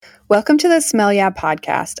Welcome to the Smell Yeah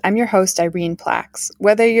podcast. I'm your host, Irene Plax.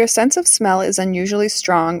 Whether your sense of smell is unusually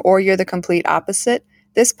strong or you're the complete opposite,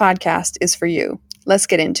 this podcast is for you. Let's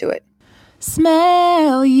get into it.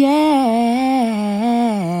 Smell yeah.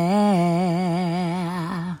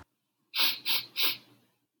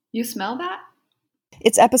 You smell that?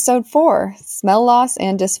 It's episode 4, Smell Loss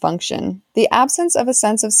and Dysfunction. The absence of a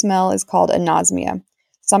sense of smell is called anosmia.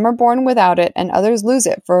 Some are born without it, and others lose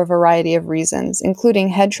it for a variety of reasons, including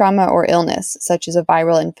head trauma or illness, such as a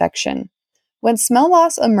viral infection. When smell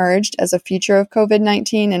loss emerged as a feature of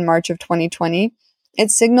COVID-19 in March of 2020,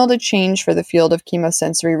 it signaled a change for the field of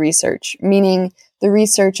chemosensory research, meaning the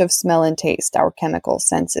research of smell and taste, our chemical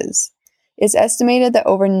senses. It's estimated that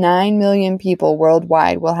over 9 million people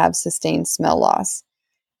worldwide will have sustained smell loss.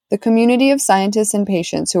 The community of scientists and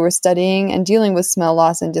patients who are studying and dealing with smell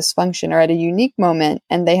loss and dysfunction are at a unique moment,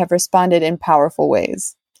 and they have responded in powerful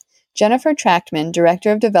ways. Jennifer Trachtman,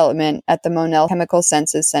 Director of Development at the Monell Chemical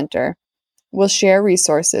Senses Center, will share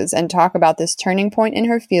resources and talk about this turning point in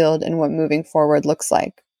her field and what moving forward looks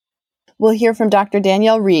like. We'll hear from Dr.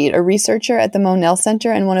 Danielle Reed, a researcher at the Monell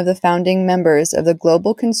Center and one of the founding members of the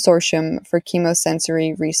Global Consortium for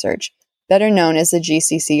Chemosensory Research, better known as the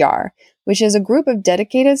GCCR, which is a group of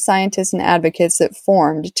dedicated scientists and advocates that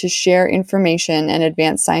formed to share information and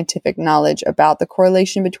advance scientific knowledge about the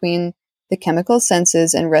correlation between the chemical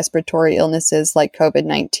senses and respiratory illnesses like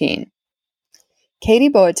COVID-19. Katie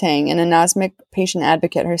Boateng, an anosmic patient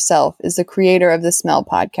advocate herself, is the creator of the Smell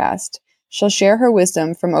podcast. She'll share her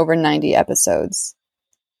wisdom from over 90 episodes.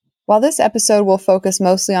 While this episode will focus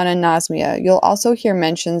mostly on anosmia, you'll also hear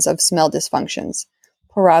mentions of smell dysfunctions.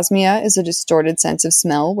 Parosmia is a distorted sense of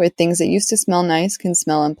smell where things that used to smell nice can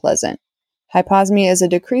smell unpleasant. Hyposmia is a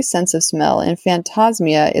decreased sense of smell, and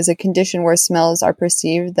phantosmia is a condition where smells are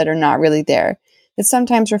perceived that are not really there. It's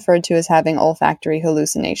sometimes referred to as having olfactory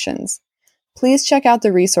hallucinations. Please check out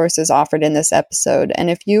the resources offered in this episode, and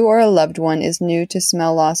if you or a loved one is new to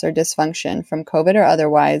smell loss or dysfunction, from COVID or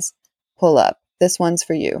otherwise, pull up. This one's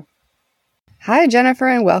for you. Hi, Jennifer,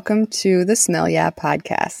 and welcome to the Smell Yeah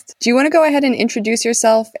podcast. Do you want to go ahead and introduce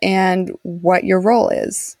yourself and what your role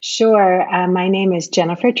is? Sure. My name is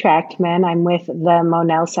Jennifer Trachtman. I'm with the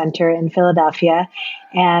Monell Center in Philadelphia,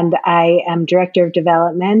 and I am Director of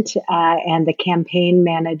Development and the campaign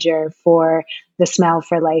manager for the Smell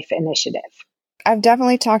for Life initiative. I've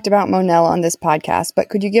definitely talked about Monell on this podcast, but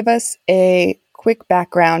could you give us a quick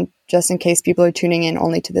background just in case people are tuning in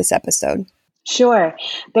only to this episode? Sure.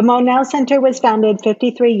 The Monell Center was founded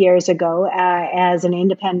 53 years ago as an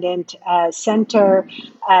independent center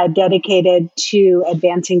dedicated to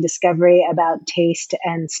advancing discovery about taste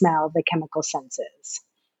and smell, the chemical senses.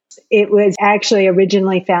 It was actually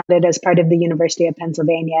originally founded as part of the University of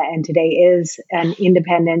Pennsylvania and today is an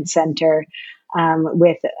independent center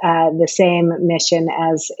with the same mission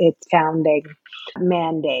as its founding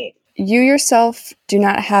mandate. You yourself do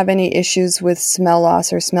not have any issues with smell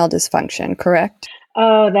loss or smell dysfunction, correct?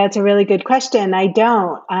 Oh, that's a really good question. I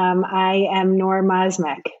don't. I am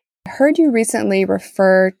normosmic. I heard you recently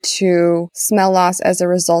refer to smell loss as a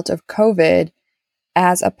result of COVID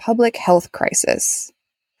as a public health crisis.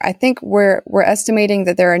 I think we're estimating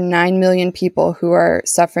that there are 9 million people who are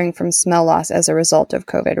suffering from smell loss as a result of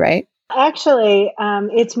COVID, right? Actually,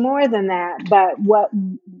 it's more than that, but what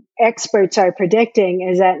experts are predicting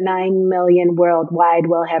is that 9 million worldwide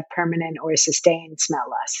will have permanent or sustained smell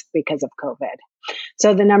loss because of COVID.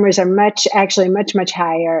 So the numbers are much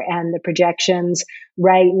higher, and the projections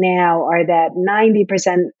right now are that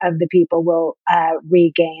 90% of the people will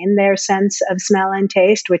regain their sense of smell and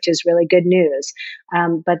taste, which is really good news.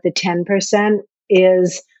 But the 10%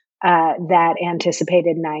 is that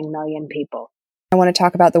anticipated 9 million people. I want to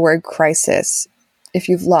talk about the word crisis. If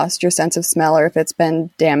you've lost your sense of smell or if it's been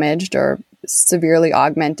damaged or severely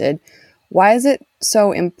augmented, why is it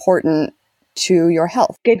so important to your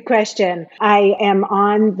health? Good question. I am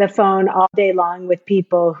on the phone all day long with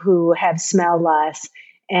people who have smell loss,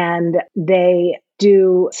 and they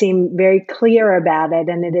do seem very clear about it.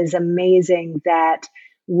 And it is amazing that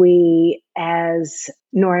we as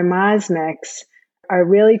normosmics are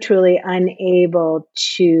really truly unable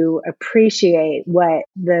to appreciate what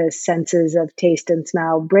the senses of taste and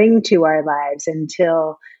smell bring to our lives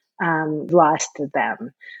until lost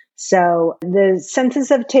them. So the senses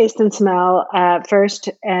of taste and smell, first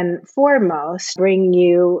and foremost, bring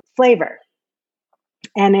you flavor.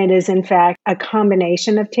 And it is, in fact, a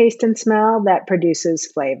combination of taste and smell that produces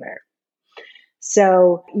flavor.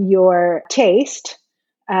 So your taste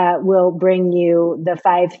will bring you the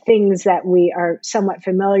 5 things that we are somewhat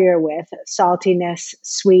familiar with: saltiness,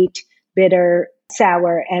 sweet, bitter,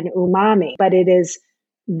 sour, and umami. But it is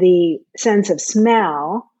the sense of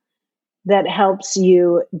smell that helps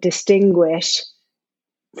you distinguish,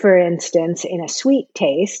 for instance, in a sweet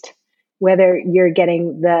taste, whether you're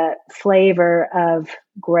getting the flavor of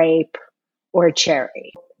grape or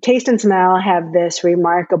cherry. Taste and smell have this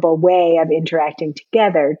remarkable way of interacting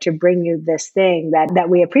together to bring you this thing that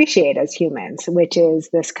we appreciate as humans, which is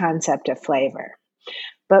this concept of flavor.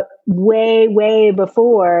 But way, way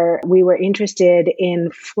before we were interested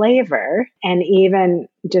in flavor and even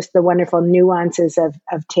just the wonderful nuances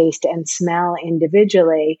of taste and smell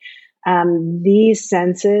individually, these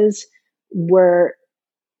senses were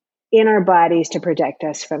in our bodies to protect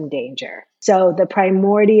us from danger. So the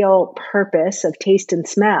primordial purpose of taste and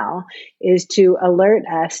smell is to alert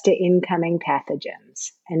us to incoming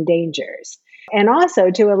pathogens and dangers, and also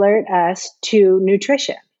to alert us to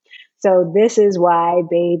nutrition. So this is why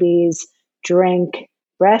babies drink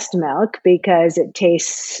breast milk, because it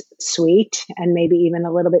tastes sweet and maybe even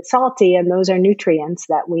a little bit salty, and those are nutrients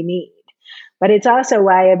that we need. But it's also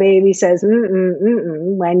why a baby says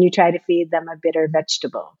when you try to feed them a bitter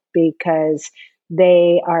vegetable, because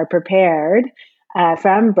they are prepared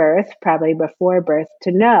from birth, probably before birth,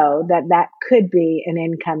 to know that that could be an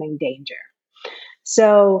incoming danger.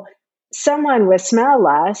 So someone with smell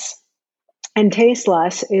loss and taste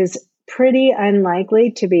loss is pretty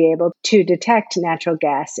unlikely to be able to detect natural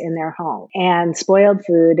gas in their home and spoiled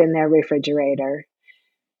food in their refrigerator,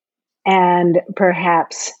 and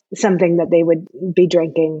perhaps something that they would be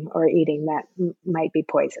drinking or eating that might be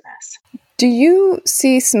poisonous. Do you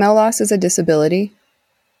see smell loss as a disability?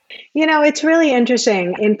 You know, it's really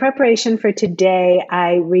interesting. In preparation for today,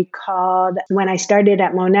 I recalled when I started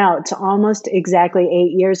at Monell, it's almost exactly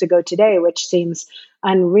 8 years ago today, which seems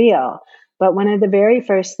unreal. But one of the very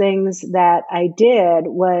first things that I did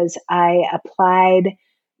was I applied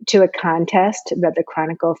to a contest that the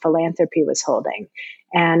Chronicle Philanthropy was holding.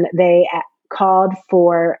 And they called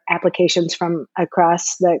for applications from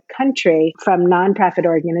across the country from nonprofit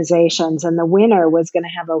organizations. And the winner was going to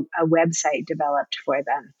have a website developed for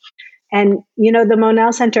them. And, you know, the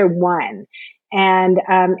Monell Center won. And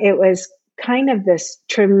it was kind of this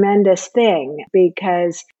tremendous thing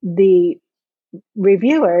because the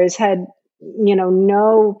reviewers had, you know,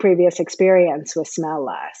 no previous experience with smell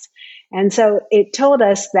loss. And so it told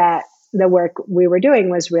us that the work we were doing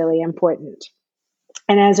was really important.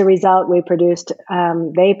 And as a result, they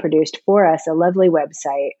produced for us a lovely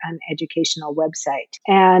website, an educational website.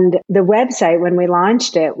 And the website, when we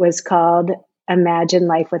launched it, was called Imagine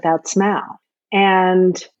Life Without Smell.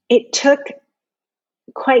 And it took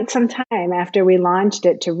quite some time after we launched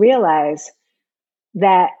it to realize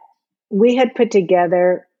that we had put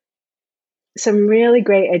together some really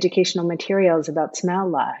great educational materials about smell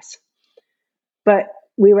loss. But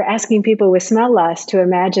we were asking people with smell loss to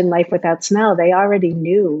imagine life without smell. They already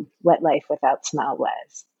knew what life without smell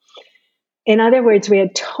was. In other words, we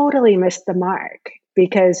had totally missed the mark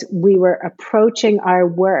because we were approaching our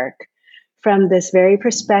work from this very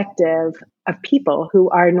perspective of people who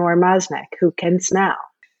are normosmic, who can smell.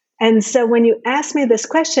 And so when you ask me this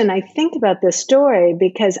question, I think about this story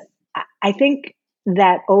because I think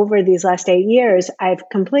that over these last 8 years, I've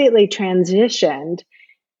completely transitioned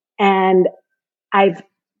and I've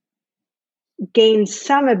gained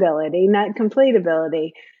some ability, not complete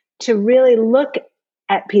ability, to really look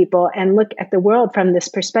at people and look at the world from this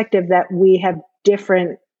perspective that we have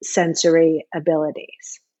different sensory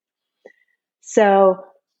abilities. So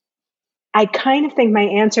I kind of think my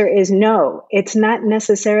answer is no, it's not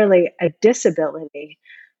necessarily a disability,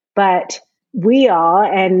 but we all,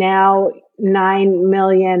 and now 9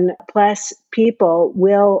 million plus people,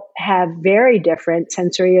 will have very different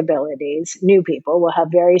sensory abilities. New people will have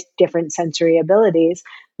very different sensory abilities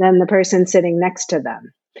than the person sitting next to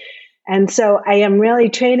them. And so I am really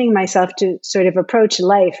training myself to sort of approach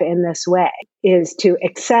life in this way, is to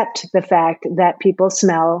accept the fact that people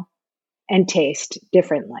smell and taste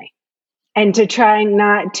differently, and to try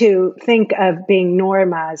not to think of being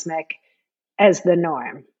normosmic as the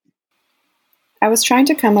norm. I was trying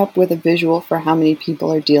to come up with a visual for how many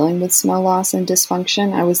people are dealing with smell loss and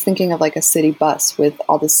dysfunction. I was thinking of like a city bus with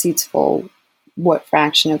all the seats full. What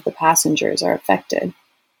fraction of the passengers are affected?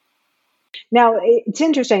 Now, it's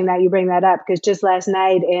interesting that you bring that up because just last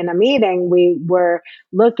night in a meeting, we were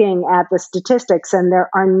looking at the statistics, and there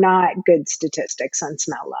are not good statistics on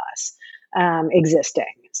smell loss existing.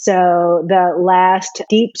 So the last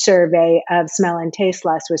deep survey of smell and taste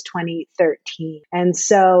loss was 2013. And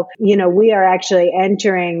so, you know, we are actually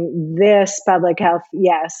entering this public health,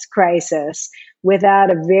 crisis without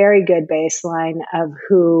a very good baseline of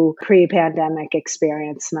who pre-pandemic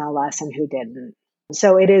experienced smell loss and who didn't.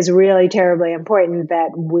 So it is really terribly important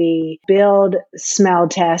that we build smell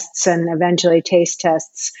tests and eventually taste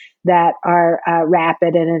tests that are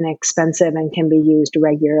rapid and inexpensive and can be used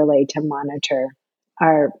regularly to monitor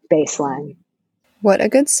our baseline. What a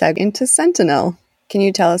good segue into Sentinel. Can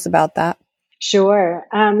you tell us about that? Sure.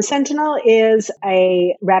 Sentinel is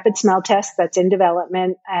a rapid smell test that's in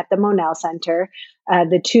development at the Monell Center.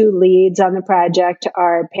 The two leads on the project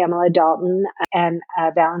are Pamela Dalton and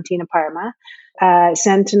Valentina Parma.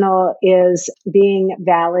 Sentinel is being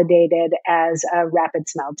validated as a rapid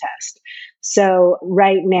smell test. So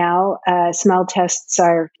right now, smell tests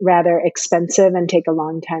are rather expensive and take a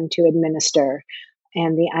long time to administer.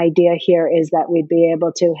 And the idea here is that we'd be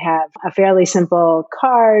able to have a fairly simple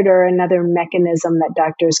card or another mechanism that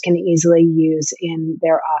doctors can easily use in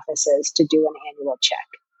their offices to do an annual check.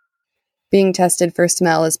 Being tested for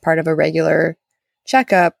smell as part of a regular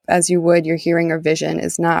checkup, as you would your hearing or vision,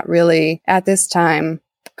 is not really, at this time,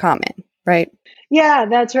 common, right? Yeah,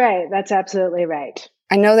 that's right. That's absolutely right.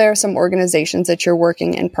 I know there are some organizations that you're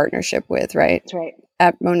working in partnership with, right? That's right.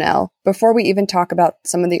 At Monell. Before we even talk about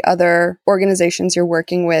some of the other organizations you're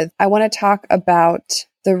working with, I want to talk about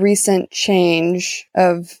the recent change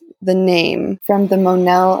of the name from the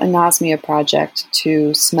Monell Anosmia Project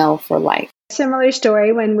to Smell for Life. Similar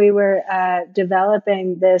story when we were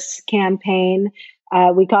developing this campaign.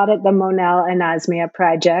 We called it the Monell Anosmia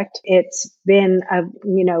Project. It's been a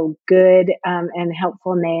good and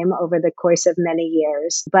helpful name over the course of many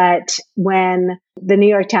years. But when the New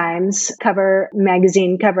York Times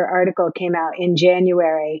magazine cover article came out in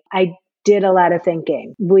January, I did a lot of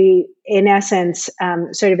thinking. We, in essence,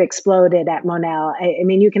 sort of exploded at Monell. I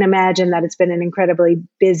mean, you can imagine that it's been an incredibly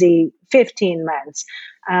busy 15 months.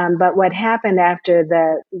 But what happened after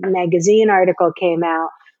the magazine article came out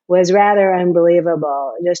was rather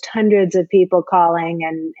unbelievable. Just hundreds of people calling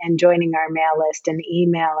and joining our mail list and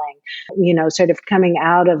emailing, sort of coming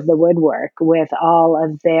out of the woodwork with all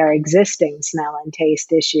of their existing smell and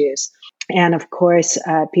taste issues. And of course,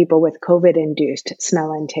 people with COVID-induced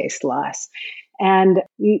smell and taste loss. And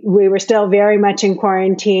we were still very much in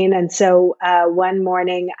quarantine. And so one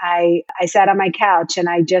morning I sat on my couch and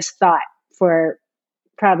I just thought for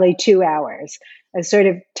probably 2 hours, a sort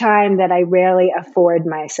of time that I rarely afford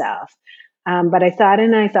myself. But I thought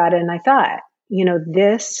and I thought and I thought,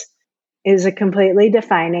 this is a completely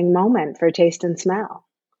defining moment for taste and smell.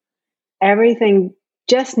 Everything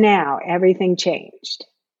changed.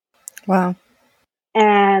 Wow.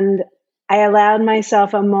 And I allowed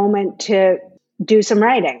myself a moment to do some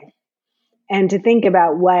writing and to think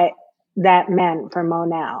about what that meant for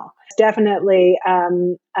Monell. It's definitely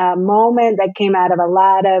a moment that came out of a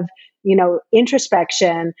lot of,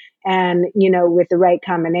 introspection and, with the right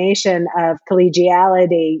combination of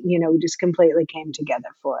collegiality, just completely came together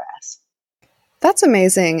for us. That's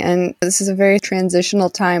amazing. And this is a very transitional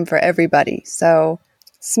time for everybody. So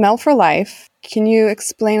Smell for Life, can you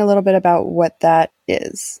explain a little bit about what that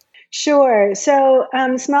is? Sure. So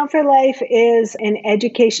Smell for Life is an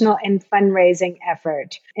educational and fundraising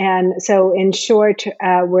effort. And so in short,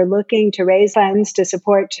 we're looking to raise funds to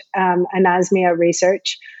support anosmia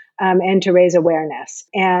research and to raise awareness.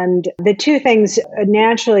 And the two things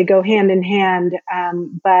naturally go hand in hand,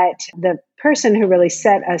 but the person who really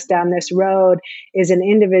set us down this road is an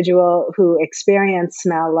individual who experienced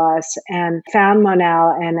smell loss and found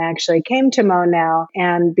Monell and actually came to Monell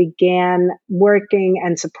and began working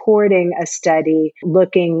and supporting a study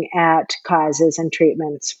looking at causes and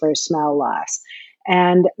treatments for smell loss.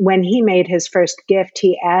 And when he made his first gift,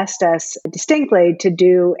 he asked us distinctly to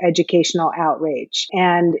do educational outreach.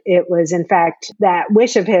 And it was, in fact, that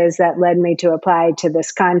wish of his that led me to apply to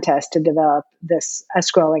this contest to develop a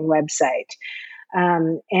scrolling website.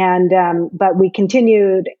 But we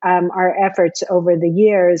continued our efforts over the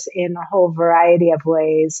years in a whole variety of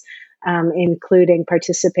ways, including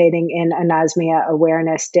participating in Anosmia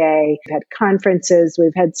Awareness Day. We've had conferences,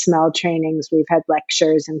 we've had smell trainings, we've had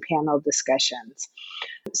lectures and panel discussions.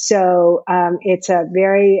 So it's a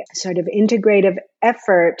very sort of integrative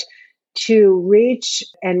effort to reach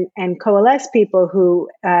and coalesce people who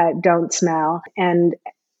don't smell and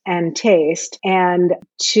taste, and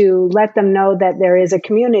to let them know that there is a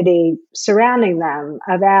community surrounding them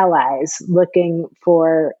of allies looking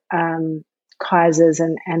for causes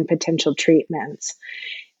and potential treatments.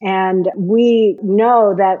 And we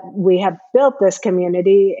know that we have built this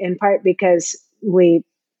community in part because we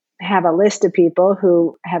have a list of people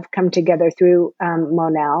who have come together through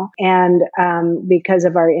Monell, and because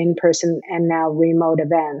of our in-person and now remote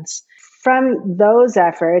events. From those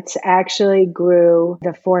efforts actually grew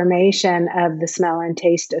the formation of the Smell and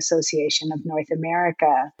Taste Association of North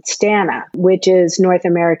America, STANA, which is North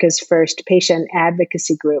America's first patient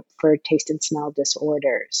advocacy group for taste and smell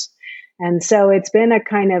disorders. And so it's been a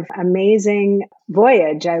kind of amazing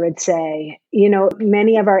voyage, I would say.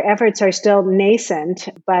 Many of our efforts are still nascent,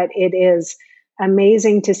 but it is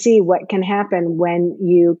amazing to see what can happen when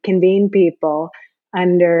you convene people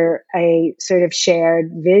under a sort of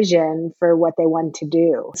shared vision for what they want to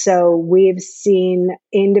do. So we've seen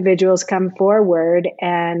individuals come forward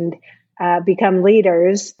and become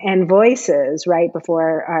leaders and voices right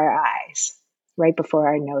before our eyes, right before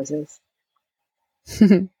our noses.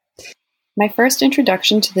 My first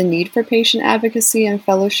introduction to the need for patient advocacy and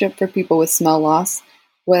fellowship for people with smell loss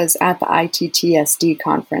was at the ITTSD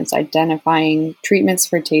conference, identifying treatments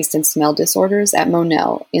for taste and smell disorders at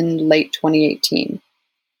Monell in late 2018.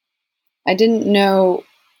 I didn't know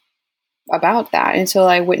about that until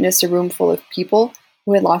I witnessed a room full of people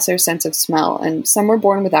who had lost their sense of smell, and some were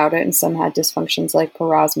born without it, and some had dysfunctions like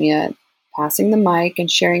parosmia, passing the mic and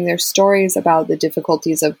sharing their stories about the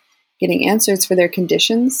difficulties of getting answers for their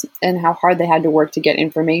conditions and how hard they had to work to get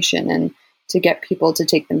information and to get people to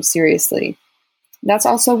take them seriously. That's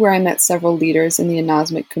also where I met several leaders in the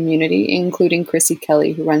anosmic community, including Chrissy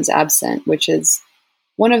Kelly, who runs Absent, which is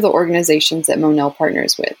one of the organizations that Monell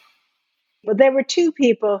partners with. Well, there were two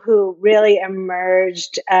people who really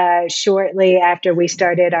emerged shortly after we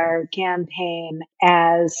started our campaign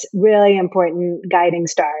as really important guiding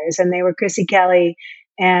stars, and they were Chrissy Kelly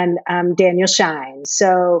and Daniel Shine.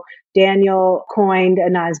 So Daniel coined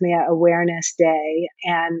Anosmia Awareness Day,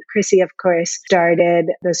 and Chrissy, of course, started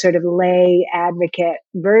the sort of lay advocate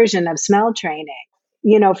version of smell training.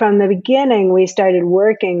 From the beginning, we started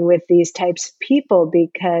working with these types of people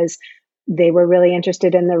because they were really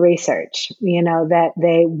interested in the research, that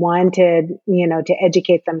they wanted, to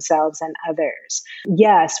educate themselves and others.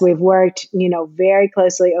 Yes, we've worked, very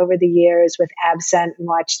closely over the years with Absent and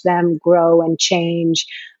watched them grow and change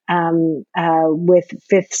with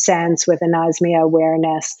Fifth Sense, with anosmia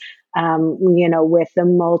awareness, with the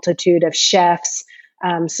multitude of chefs,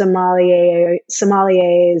 sommeliers,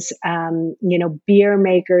 beer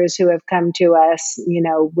makers who have come to us,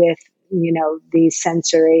 with these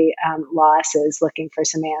sensory losses, looking for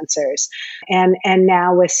some answers, and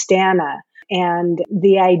now with Stana. And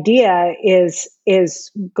the idea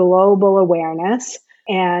is global awareness,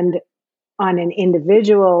 and on an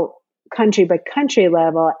individual country by country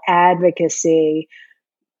level, advocacy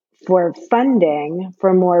for funding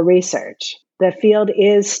for more research. The field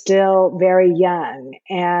is still very young,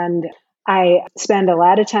 and I spend a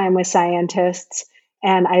lot of time with scientists,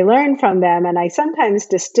 and I learn from them, and I sometimes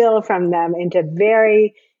distill from them into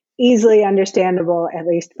very easily understandable, at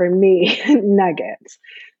least for me, nuggets.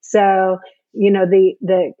 So,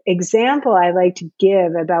 the example I like to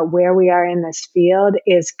give about where we are in this field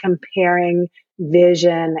is comparing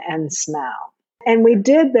vision and smell. And we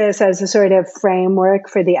did this as a sort of framework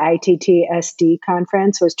for the ITTSD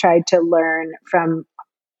conference, was tried to learn from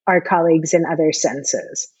our colleagues in other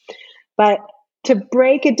senses. But to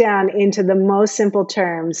break it down into the most simple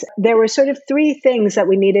terms, there were sort of three things that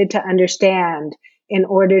we needed to understand in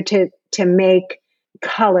order to make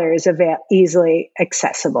colors easily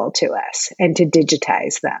accessible to us, and to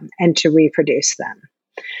digitize them and to reproduce them.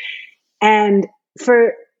 And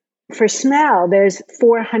for smell, there's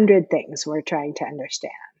 400 things we're trying to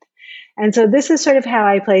understand. And so this is sort of how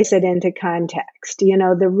I place it into context.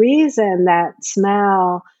 The reason that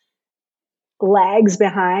smell lags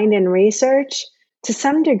behind in research to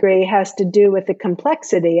some degree has to do with the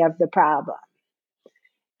complexity of the problem.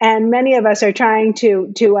 And many of us are trying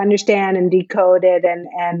to understand and decode it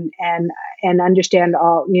and understand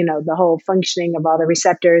all, the whole functioning of all the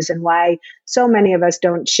receptors, and why so many of us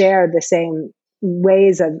don't share the same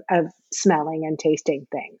ways of smelling and tasting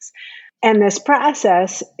things. And this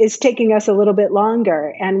process is taking us a little bit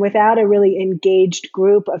longer. And without a really engaged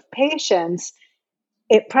group of patients,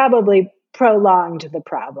 it probably prolonged the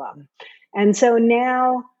problem. And so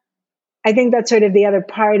now I think that's sort of the other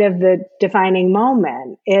part of the defining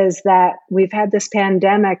moment, is that we've had this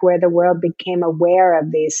pandemic where the world became aware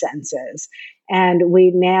of these senses. And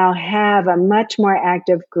we now have a much more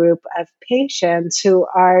active group of patients who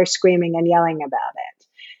are screaming and yelling about it.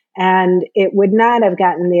 And it would not have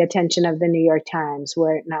gotten the attention of the New York Times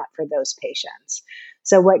were it not for those patients.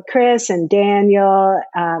 So what Chris and Daniel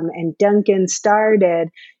and Duncan started,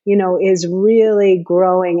 is really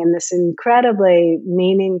growing in this incredibly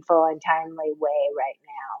meaningful and timely way right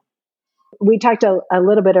now. We talked a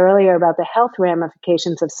little bit earlier about the health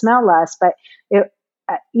ramifications of smell loss, but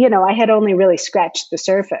I had only really scratched the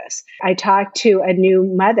surface. I talked to a new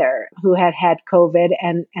mother who had had COVID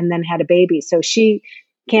and then had a baby. So she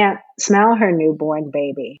can't smell her newborn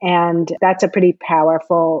baby. And that's a pretty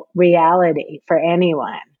powerful reality for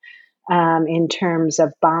anyone in terms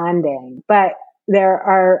of bonding. But there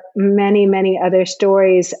are many, many other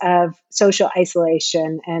stories of social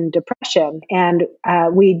isolation and depression. And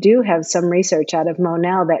we do have some research out of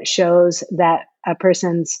Monell that shows that a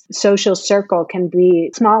person's social circle can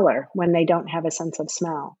be smaller when they don't have a sense of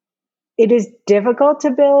smell. It is difficult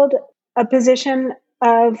to build a position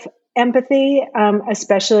of empathy,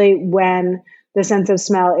 especially when the sense of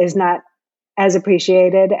smell is not as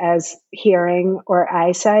appreciated as hearing or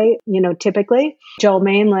eyesight, typically. Joel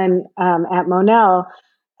Mainland at Monell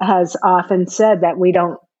has often said that we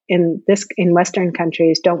don't, in Western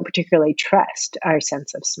countries, don't particularly trust our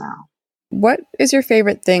sense of smell. What is your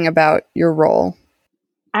favorite thing about your role?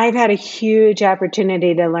 I've had a huge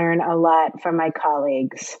opportunity to learn a lot from my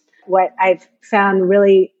colleagues. What I've found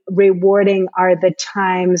really rewarding are the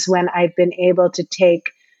times when I've been able to take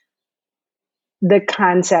the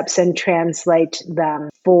concepts and translate them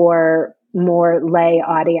for more lay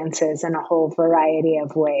audiences in a whole variety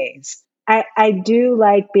of ways. I do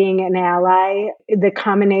like being an ally. The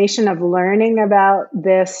combination of learning about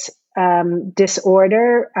this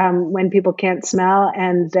disorder when people can't smell,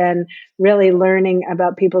 and then really learning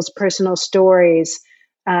about people's personal stories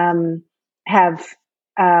have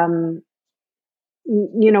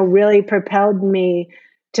really propelled me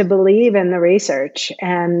to believe in the research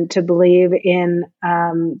and to believe in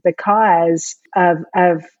the cause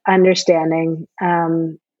of understanding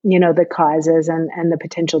the causes and the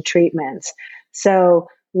potential treatments. So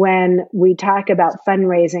when we talk about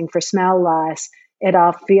fundraising for smell loss, it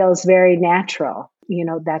all feels very natural.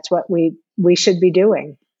 That's what we should be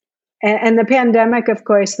doing. And the pandemic, of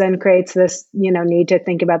course, then creates this, need to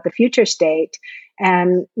think about the future state.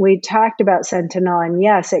 And we talked about Sentinel, and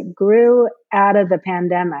yes, it grew out of the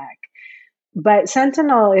pandemic. But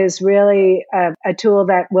Sentinel is really a tool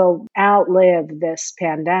that will outlive this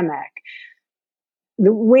pandemic.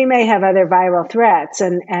 We may have other viral threats,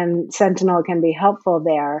 and Sentinel can be helpful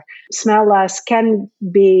there. Smell loss can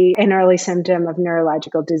be an early symptom of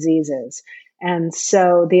neurological diseases. And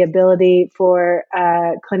so the ability for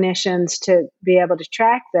clinicians to be able to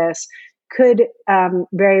track this could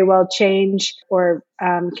very well change or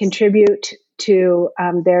contribute to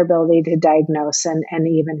their ability to diagnose and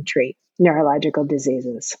even treat neurological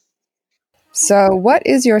diseases. So what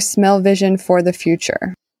is your smell vision for the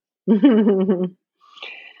future?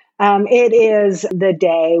 It is the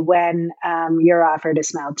day when you're offered a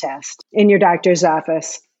smell test in your doctor's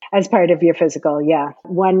office as part of your physical. Yeah.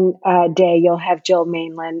 One day you'll have Joel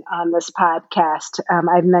Mainland on this podcast.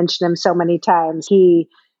 I've mentioned him so many times. He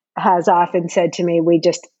has often said to me, we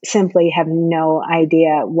just simply have no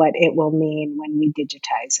idea what it will mean when we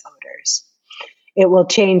digitize odors. It will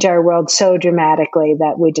change our world so dramatically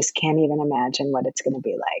that we just can't even imagine what it's going to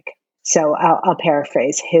be like. So I'll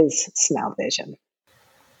paraphrase his smell vision.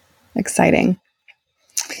 Exciting.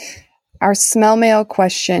 Our smell mail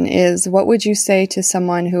question is, what would you say to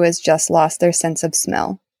someone who has just lost their sense of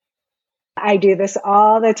smell? I do this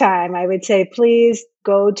all the time. I would say, please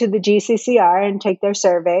go to the GCCR and take their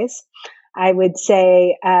surveys. I would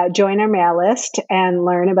say, join our mail list and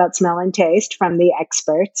learn about smell and taste from the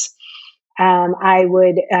experts. I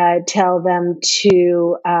would tell them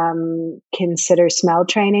to consider smell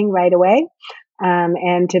training right away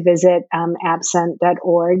and to visit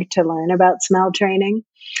absent.org to learn about smell training.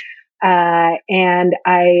 And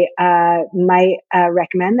I might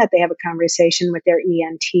recommend that they have a conversation with their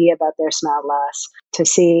ENT about their smell loss to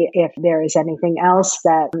see if there is anything else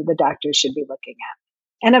that the doctors should be looking at.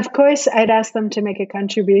 And of course, I'd ask them to make a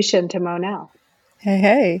contribution to Monell.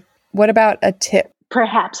 Hey. What about a tip?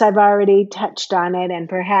 Perhaps I've already touched on it, and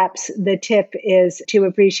perhaps the tip is to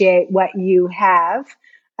appreciate what you have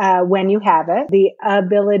when you have it, the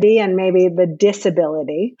ability and maybe the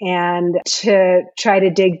disability, and to try to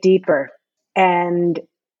dig deeper and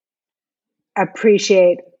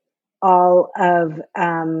appreciate all of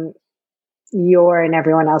your and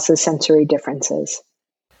everyone else's sensory differences.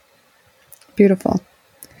 Beautiful.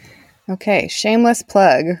 Okay, shameless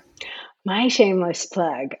plug. My shameless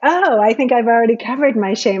plug. Oh, I think I've already covered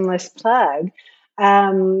my shameless plug.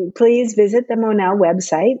 Please visit the Monell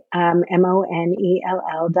website,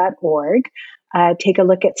 monell.org. Take a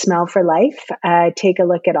look at Smell for Life. Take a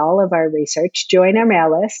look at all of our research. Join our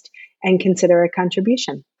mail list and consider a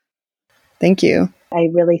contribution. Thank you. I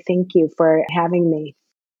really thank you for having me.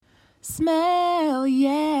 Smell,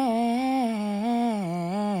 yeah.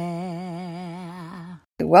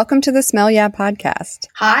 welcome to the Smell Yeah podcast.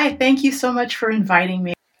 Hi, thank you so much for inviting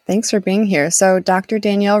me. Thanks for being here. So, Dr.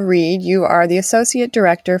 Danielle Reed, you are the Associate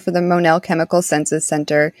Director for the Monell Chemical Senses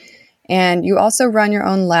Center, and you also run your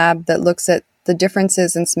own lab that looks at the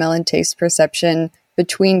differences in smell and taste perception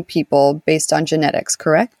between people based on genetics,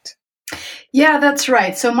 correct? Yeah, that's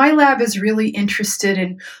right. So my lab is really interested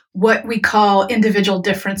in what we call individual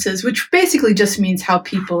differences, which basically just means how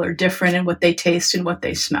people are different in what they taste and what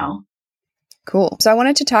they smell. Cool. So I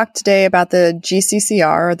wanted to talk today about the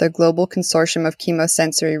GCCR, or the Global Consortium of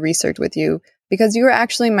Chemosensory Research, with you, because you were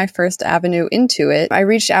actually my first avenue into it. I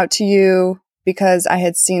reached out to you because I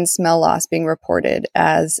had seen smell loss being reported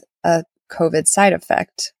as a COVID side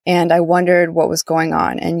effect, and I wondered what was going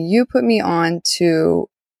on. And you put me on to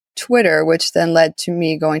Twitter, which then led to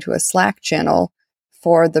me going to a Slack channel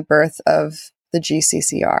for the birth of the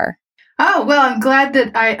GCCR. Oh, well, I'm glad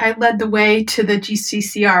that I led the way to the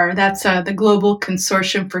GCCR. That's the Global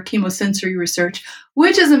Consortium for Chemosensory Research,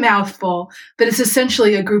 which is a mouthful, but it's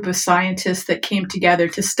essentially a group of scientists that came together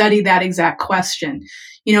to study that exact question.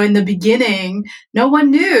 You know, in the beginning, no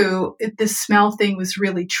one knew if this smell thing was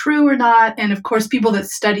really true or not. And of course, people that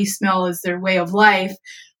study smell as their way of life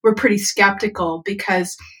were pretty skeptical,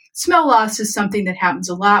 because smell loss is something that happens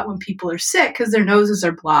a lot when people are sick because their noses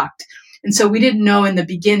are blocked. And so we didn't know in the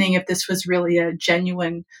beginning if this was really a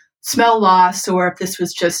genuine smell loss or if this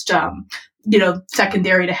was just,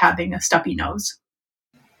 secondary to having a stuffy nose.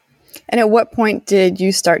 And at what point did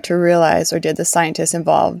you start to realize, or did the scientists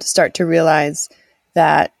involved start to realize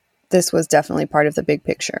that this was definitely part of the big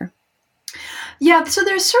picture? Yeah, so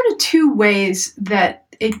there's sort of two ways that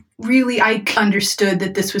I understood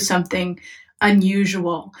that this was something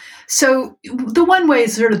unusual. So the one way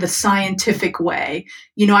is sort of the scientific way.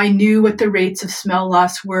 You know, I knew what the rates of smell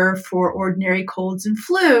loss were for ordinary colds and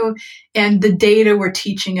flu, and the data were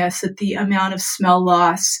teaching us that the amount of smell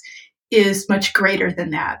loss is much greater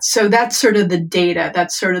than that. So that's sort of the data.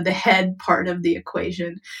 That's sort of the head part of the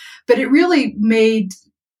equation. But it really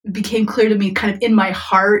became clear to me kind of in my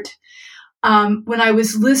heart when I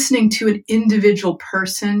was listening to an individual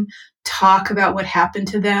person talk about what happened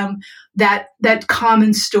to them, that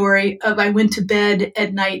common story of I went to bed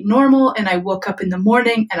at night normal and I woke up in the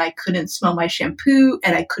morning and I couldn't smell my shampoo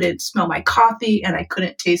and I couldn't smell my coffee and I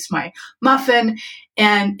couldn't taste my muffin.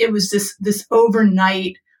 And it was this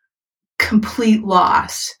overnight complete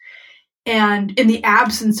loss. And in the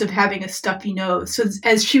absence of having a stuffy nose. So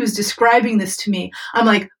as she was describing this to me, I'm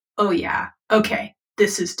like, oh yeah, okay,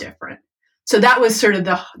 this is different. So that was sort of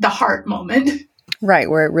the heart moment.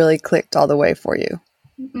 Right, where it really clicked all the way for you.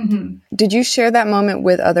 Mm-hmm. Did you share that moment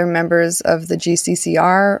with other members of the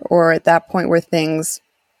GCCR, or at that point were things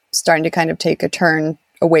starting to kind of take a turn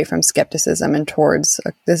away from skepticism and towards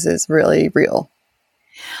this is really real?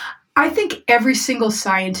 I think every single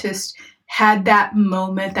scientist had that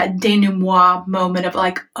moment, that denouement moment of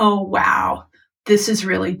like, oh, wow, this is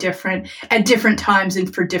really different at different times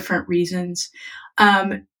and for different reasons.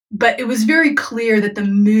 But it was very clear that the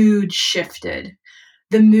mood shifted.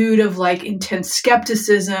 The mood of like intense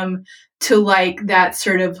skepticism to like that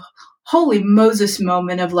sort of holy Moses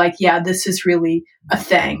moment of like, yeah, this is really a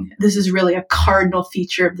thing. This is really a cardinal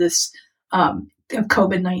feature of this of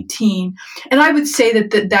COVID-19. And I would say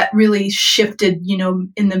that really shifted, you know,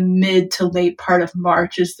 in the mid to late part of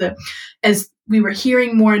March as we were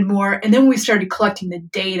hearing more and more. And then when we started collecting the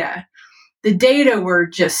data were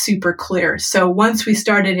just super clear. So once we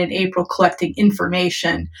started in April collecting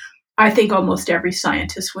information, I think almost every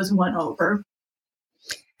scientist was won over.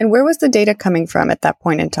 And where was the data coming from at that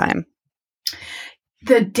point in time?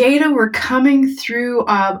 The data were coming through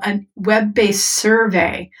a web-based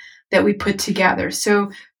survey that we put together. So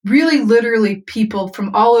really, literally, people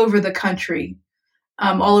from all over the country,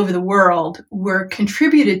 all over the world, were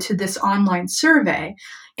contributed to this online survey.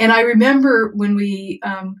 And I remember when we,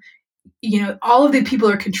 all of the people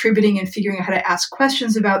are contributing and figuring out how to ask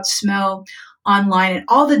questions about smell online in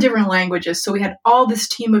all the different languages. So we had all this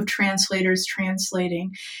team of translators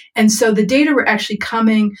translating. And so the data were actually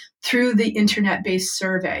coming through the internet-based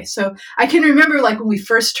survey. So I can remember like when we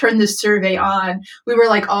first turned this survey on, we were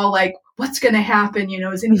like all like, what's going to happen? You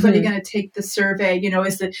know, is anybody going to take the survey? You know,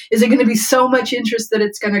 is it going to be so much interest that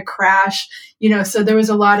it's going to crash? You know, so there was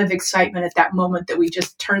a lot of excitement at that moment that we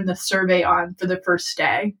just turned the survey on for the first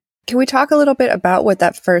day. Can we talk a little bit about what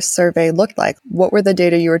that first survey looked like? What were the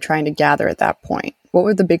data you were trying to gather at that point? What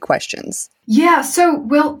were the big questions? Yeah,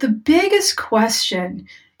 the biggest question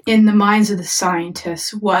in the minds of the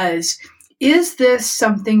scientists was, is this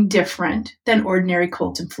something different than ordinary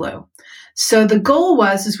cold and flu? So the goal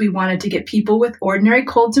is we wanted to get people with ordinary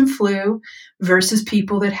colds and flu versus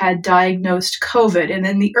people that had diagnosed COVID. And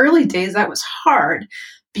in the early days, that was hard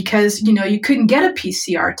because, you couldn't get a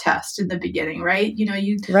PCR test in the beginning, right?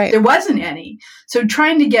 Right. There wasn't any. So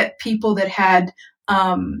trying to get people that had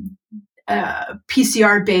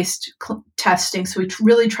PCR-based testing. So we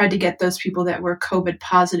really tried to get those people that were COVID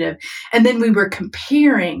positive. And then we were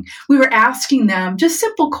asking them just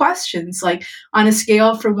simple questions like, on a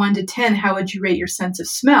scale from 1 to 10, how would you rate your sense of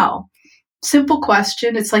smell? Simple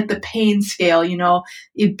question. It's like the pain scale.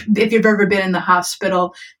 If you've ever been in the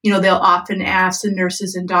hospital, they'll often ask, the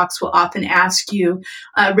nurses and docs will often ask you,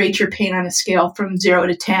 rate your pain on a scale from 0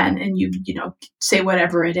 to 10, and you say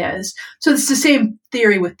whatever it is. So it's the same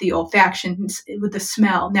theory with the olfaction, with the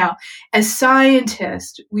smell. Now, as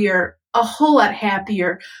scientists, we are a whole lot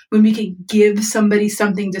happier when we can give somebody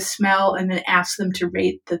something to smell and then ask them to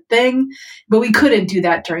rate the thing. But we couldn't do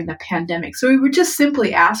that during the pandemic. So we were just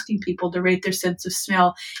simply asking people to rate their sense of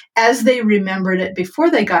smell as they remembered it before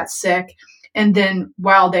they got sick and then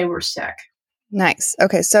while they were sick. Nice.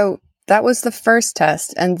 Okay, so that was the first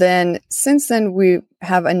test. And then since then, we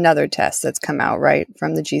have another test that's come out, right,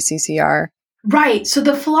 from the GCCR. Right. So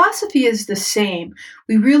the philosophy is the same.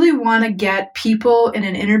 We really want to get people in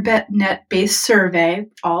an internet-based survey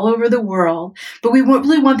all over the world, but we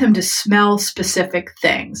really want them to smell specific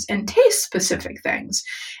things and taste specific things.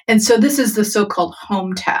 And so this is the so-called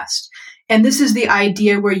home test. And this is the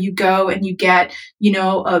idea where you go and you get,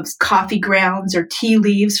 coffee grounds or tea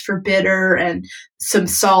leaves for bitter and some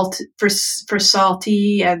salt for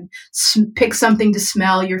salty, and pick something to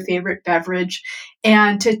smell, your favorite beverage,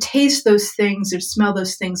 and to taste those things or smell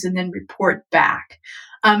those things and then report back.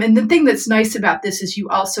 And the thing that's nice about this is you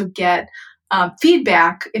also get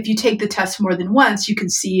feedback. If you take the test more than once, you can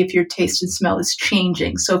see if your taste and smell is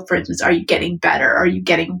changing. So for instance, are you getting better? Are you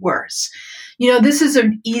getting worse? This is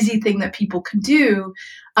an easy thing that people can do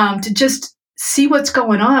to just see what's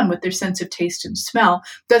going on with their sense of taste and smell.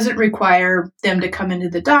 Doesn't require them to come into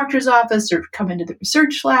the doctor's office or come into the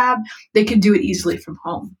research lab. They can do it easily from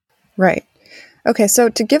home. Right. Okay, so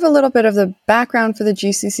to give a little bit of the background for the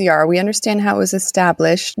GCCR, we understand how it was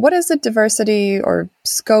established. What is the diversity or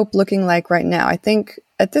scope looking like right now? I think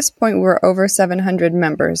at this point we're over 700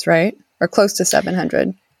 members, right? Or close to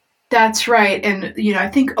 700. That's right. And, I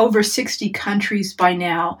think over 60 countries by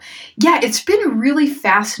now. Yeah, it's been really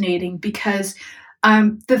fascinating because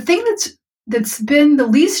the thing that's been the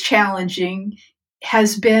least challenging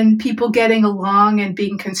has been people getting along and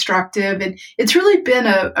being constructive. And it's really been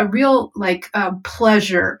a real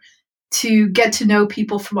pleasure to get to know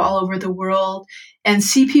people from all over the world and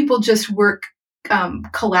see people just work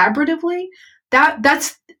collaboratively.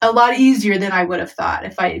 That's a lot easier than I would have thought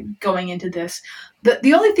going into this.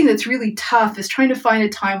 The only thing that's really tough is trying to find a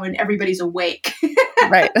time when everybody's awake.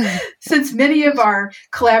 Right. Since many of our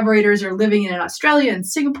collaborators are living in Australia and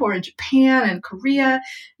Singapore and Japan and Korea,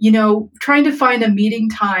 trying to find a meeting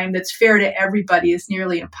time that's fair to everybody is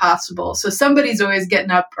nearly impossible. So somebody's always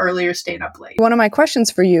getting up early or staying up late. One of my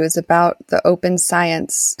questions for you is about the open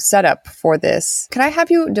science setup for this. Can I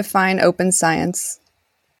have you define open science?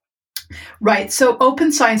 Right. So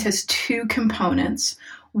open science has two components.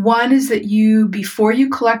 One is that before you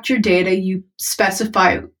collect your data, you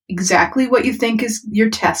specify exactly what you think is your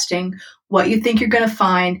testing, what you think you're going to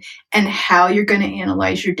find, and how you're going to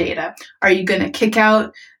analyze your data. Are you going to kick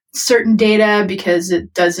out certain data because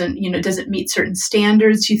it doesn't meet certain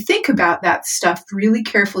standards? You think about that stuff really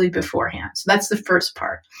carefully beforehand. So that's the first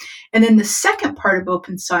part. And then the second part of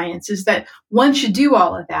open science is that once you do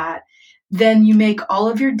all of that, then you make all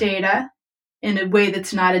of your data in a way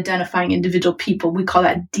that's not identifying individual people. We call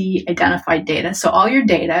that de-identified data. So all your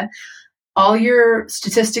data, all your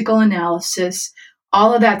statistical analysis,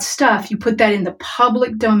 all of that stuff, you put that in the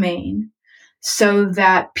public domain so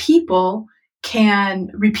that people can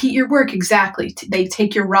repeat your work exactly. They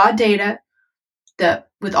take your raw data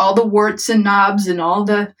with all the warts and knobs and all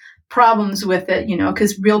the problems with it,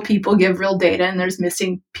 because real people give real data and there's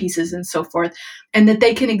missing pieces and so forth, and that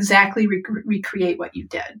they can exactly recreate what you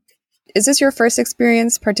did. Is this your first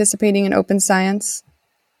experience participating in open science?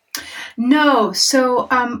 No. So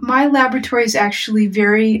my laboratory is actually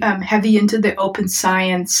very heavy into the open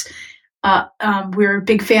science. We're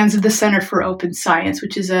big fans of the Center for Open Science,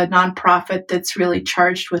 which is a nonprofit that's really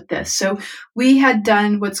charged with this. So we had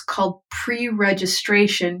done what's called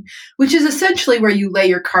pre-registration, which is essentially where you lay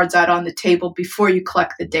your cards out on the table before you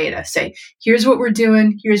collect the data. Say, here's what we're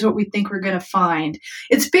doing. Here's what we think we're going to find.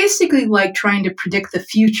 It's basically like trying to predict the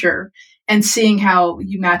future and seeing how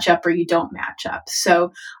you match up or you don't match up.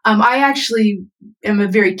 So I actually am a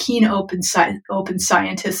very keen open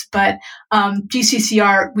scientist, but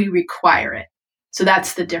GCCR, we require it. So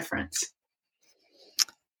that's the difference.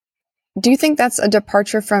 Do you think that's a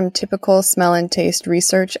departure from typical smell and taste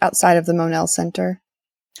research outside of the Monell Center?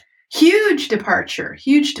 Huge departure,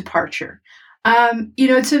 huge departure.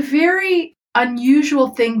 It's a very unusual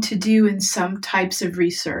thing to do in some types of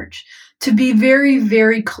research, to be very,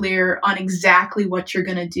 very clear on exactly what you're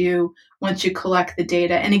going to do once you collect the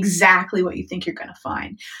data and exactly what you think you're going to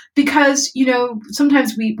find. Because,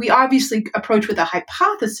 sometimes we obviously approach with a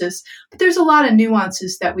hypothesis, but there's a lot of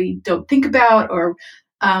nuances that we don't think about or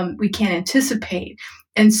we can't anticipate.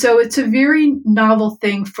 And so it's a very novel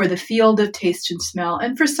thing for the field of taste and smell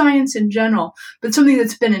and for science in general, but something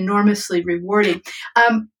that's been enormously rewarding.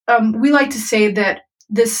 We like to say that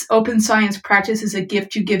this open science practice is a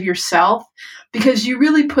gift you give yourself because you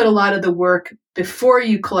really put a lot of the work before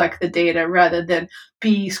you collect the data rather than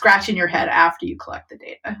be scratching your head after you collect the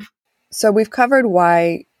data. So we've covered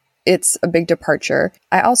why it's a big departure.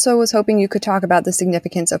 I also was hoping you could talk about the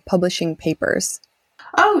significance of publishing papers.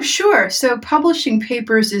 Oh, sure. So publishing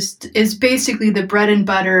papers is basically the bread and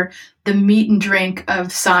butter, the meat and drink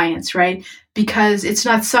of science, right? Because it's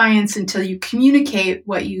not science until you communicate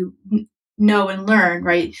what you know and learn,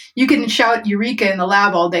 right? You can shout Eureka in the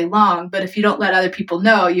lab all day long, but if you don't let other people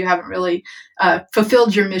know, you haven't really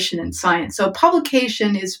fulfilled your mission in science. So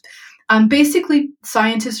publication is basically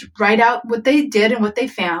scientists write out what they did and what they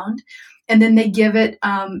found, and then they give it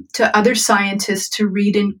to other scientists to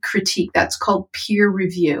read and critique. That's called peer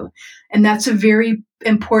review. And that's a very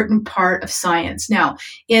important part of science. Now,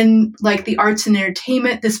 in like the arts and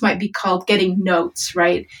entertainment, this might be called getting notes,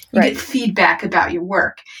 right? You get feedback about your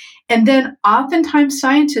work. And then oftentimes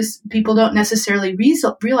scientists, people don't necessarily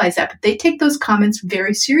realize that, but they take those comments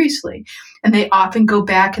very seriously. And they often go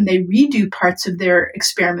back and they redo parts of their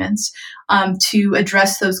experiments to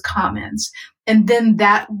address those comments. And then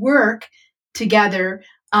that work together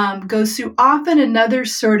goes through often another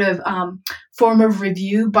sort of form of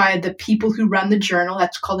review by the people who run the journal.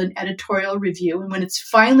 That's called an editorial review. And when it's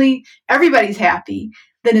finally, everybody's happy,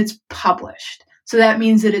 then it's published. So that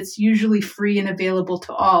means that it's usually free and available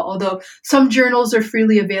to all, although some journals are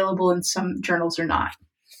freely available and some journals are not.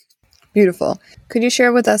 Beautiful. Could you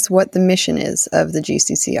share with us what the mission is of the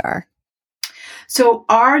GCCR? So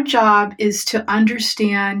our job is to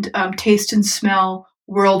understand taste and smell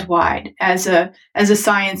worldwide as a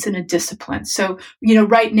science and a discipline. So,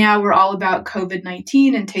 right now we're all about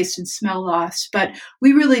COVID-19 and taste and smell loss, but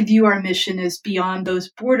we really view our mission as beyond those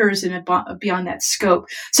borders and beyond that scope.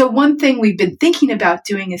 So one thing we've been thinking about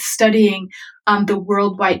doing is studying the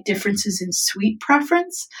worldwide differences in sweet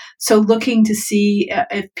preference. So looking to see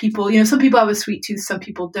if people, some people have a sweet tooth, some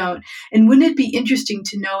people don't. And wouldn't it be interesting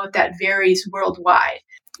to know if that varies worldwide?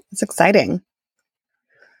 It's exciting.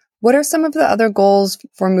 What are some of the other goals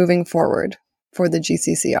for moving forward for the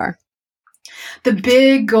GCCR? The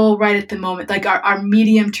big goal right at the moment, like our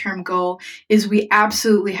medium-term goal, is we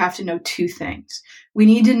absolutely have to know two things. We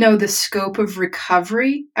need to know the scope of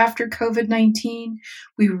recovery after COVID-19.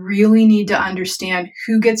 We really need to understand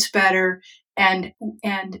who gets better and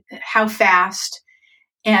how fast.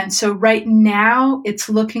 And so right now, it's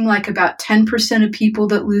looking like about 10% of people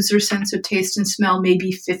that lose their sense of taste and smell,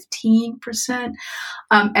 maybe 15%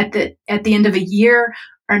 at the end of a year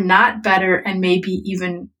are not better and maybe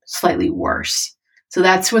even slightly worse. So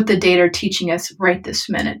that's what the data are teaching us right this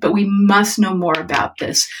minute. But we must know more about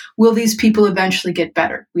this. Will these people eventually get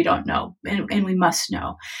better? We don't know, and we must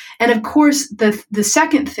know. And of course, the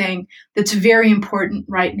second thing that's very important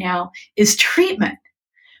right now is treatment.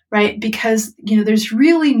 Right? Because, there's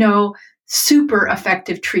really no super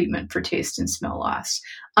effective treatment for taste and smell loss.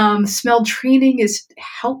 Smell training is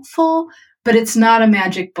helpful, but it's not a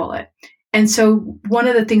magic bullet. And so one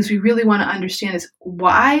of the things we really want to understand is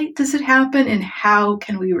why does it happen and how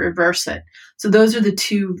can we reverse it? So those are the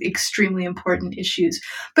two extremely important issues.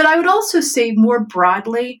 But I would also say more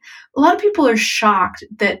broadly, a lot of people are shocked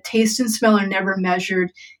that taste and smell are never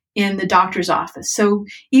measured in the doctor's office. So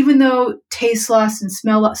even though taste loss and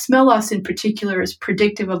smell loss in particular is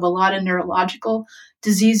predictive of a lot of neurological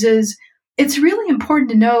diseases, it's really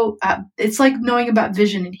important to know, it's like knowing about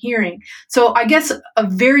vision and hearing. So I guess a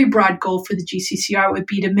very broad goal for the GCCR would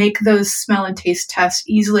be to make those smell and taste tests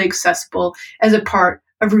easily accessible as a part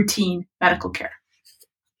of routine medical care.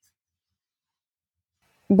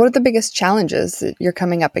 What are the biggest challenges that you're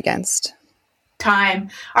coming up against? Time.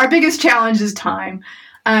 Our biggest challenge is time.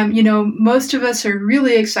 Most of us are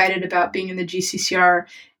really excited about being in the GCCR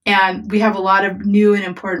And we have a lot of new and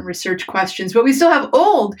important research questions, but we still have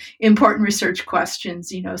old important research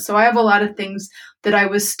questions, So I have a lot of things that I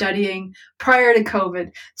was studying prior to COVID.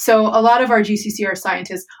 So a lot of our GCCR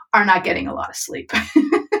scientists are not getting a lot of sleep.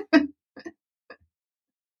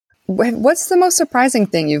 What's the most surprising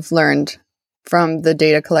thing you've learned from the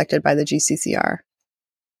data collected by the GCCR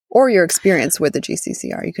or your experience with the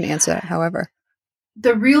GCCR? You can answer that however.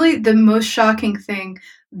 The most shocking thing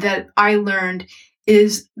that I learned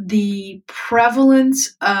is the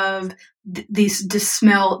prevalence of these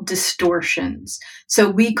smell distortions. So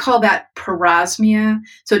we call that parosmia.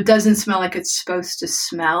 So it doesn't smell like it's supposed to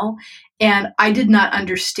smell. And I did not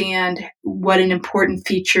understand what an important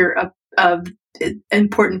feature of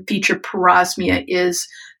parosmia is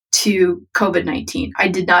to COVID-19. I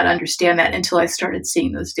did not understand that until I started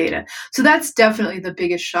seeing those data. So that's definitely the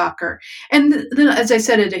biggest shocker. And then, as I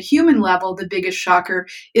said, at a human level, the biggest shocker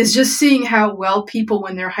is just seeing how well people,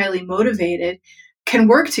 when they're highly motivated, can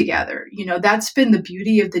work together. That's been the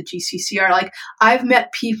beauty of the GCCR. Like, I've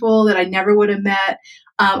met people that I never would have met.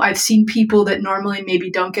 I've seen people that normally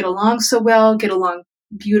maybe don't get along so well, get along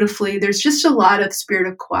beautifully. There's just a lot of spirit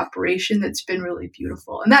of cooperation that's been really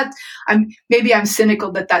beautiful. And I'm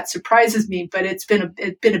cynical that surprises me, but it's been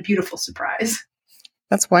a beautiful surprise.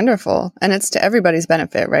 That's wonderful. And it's to everybody's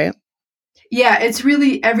benefit, right? Yeah, it's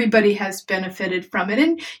really everybody has benefited from it.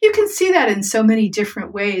 And you can see that in so many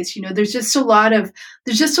different ways. There's just a lot of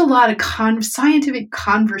scientific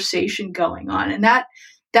conversation going on. And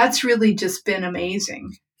that's really just been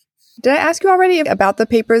amazing. Did I ask you already about the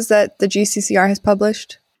papers that the GCCR has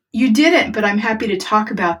published? You didn't, but I'm happy to talk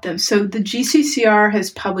about them. So the GCCR has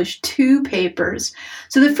published 2 papers.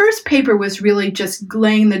 So the first paper was really just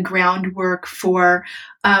laying the groundwork for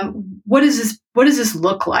what does this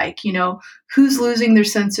look like? Who's losing their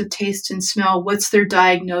sense of taste and smell? What's their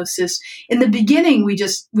diagnosis? In the beginning, we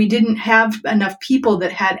didn't have enough people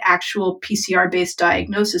that had actual PCR-based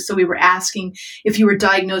diagnosis. So we were asking if you were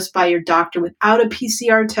diagnosed by your doctor without a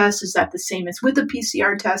PCR test, is that the same as with a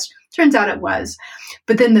PCR test? Turns out it was.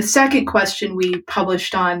 But then the second question we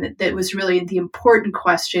published on that was really the important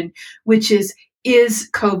question, which is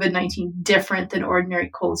COVID-19 different than ordinary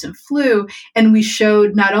colds and flu? And we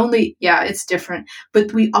showed not only, it's different,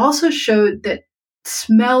 but we also showed that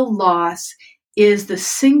smell loss is the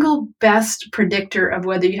single best predictor of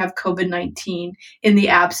whether you have COVID-19 in the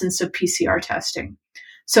absence of PCR testing.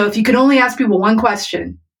 So if you could only ask people one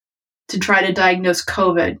question to try to diagnose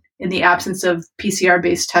COVID in the absence of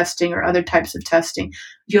PCR-based testing or other types of testing,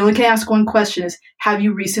 you only can ask one question: is, have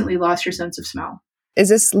you recently lost your sense of smell? Is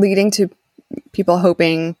this leading to people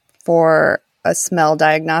hoping for a smell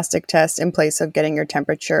diagnostic test in place of getting your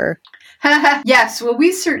temperature? Yes, well,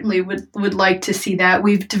 we certainly would like to see that.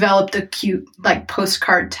 We've developed a cute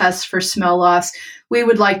postcard test for smell loss. We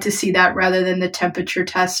would like to see that rather than the temperature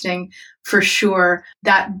testing, for sure.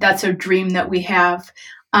 That's a dream that we have.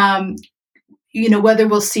 Whether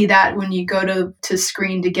we'll see that when you go to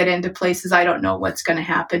screen to get into places, I don't know what's going to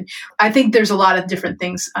happen. I think there's a lot of different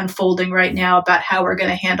things unfolding right now about how we're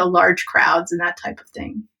going to handle large crowds and that type of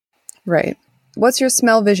thing. Right. What's your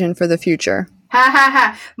smell vision for the future?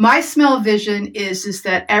 My smell vision is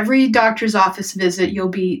that every doctor's office visit, you'll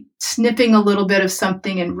be sniffing a little bit of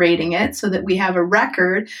something and rating it so that we have a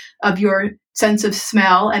record of your sense of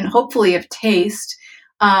smell and hopefully of taste.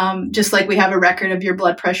 Just like we have a record of your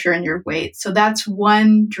blood pressure and your weight. So that's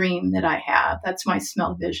one dream that I have. That's my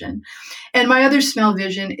smell vision. And my other smell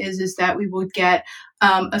vision is that we will get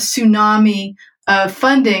a tsunami of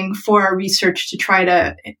funding for our research to try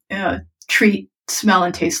to treat smell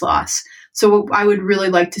and taste loss. So I would really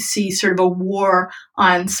like to see sort of a war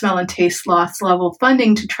on smell and taste loss level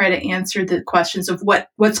funding to try to answer the questions of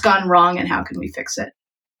what's gone wrong and how can we fix it.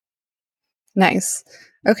 Nice.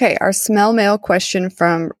 Okay, our smell mail question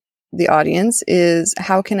from the audience is,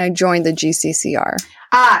 how can I join the GCCR?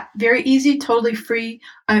 Very easy, totally free.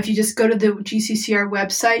 If you just go to the GCCR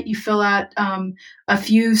website, you fill out a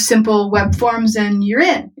few simple web forms and you're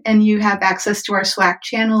in. And you have access to our Slack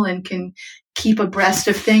channel and can keep abreast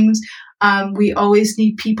of things. We always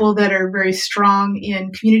need people that are very strong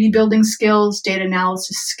in community building skills, data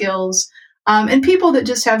analysis skills, and people that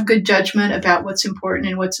just have good judgment about what's important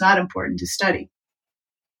and what's not important to study.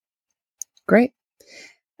 Great.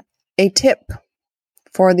 A tip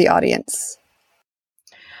for the audience.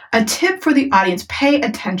 A tip for the audience: pay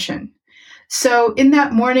attention. So in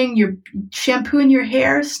that morning, you're shampooing your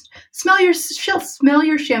hair, smell your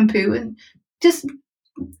shampoo and just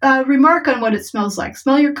remark on what it smells like.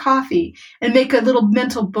 Smell your coffee and make a little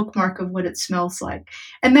mental bookmark of what it smells like.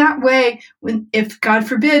 And that way, if God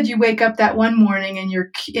forbid you wake up that one morning and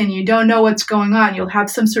you don't know what's going on, you'll have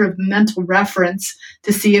some sort of mental reference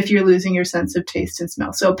to see if you're losing your sense of taste and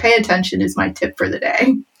smell. So pay attention is my tip for the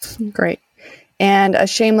day. Great. And a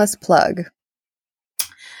shameless plug.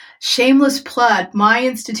 Shameless plug, my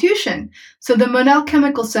institution. So the Monell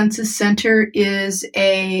Chemical Senses Center is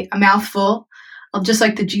a mouthful, just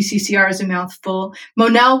like the GCCR is a mouthful.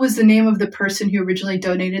 Monell was the name of the person who originally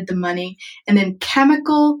donated the money. And then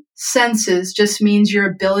chemical senses just means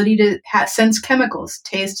your ability to sense chemicals,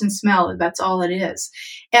 taste and smell. That's all it is.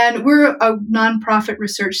 And we're a nonprofit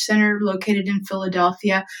research center located in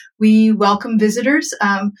Philadelphia. We welcome visitors,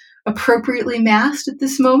 appropriately masked at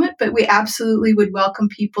this moment, but we absolutely would welcome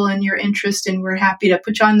people in your interest, and we're happy to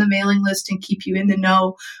put you on the mailing list and keep you in the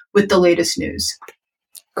know with the latest news.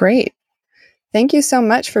 Great. Thank you so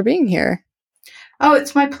much for being here. Oh,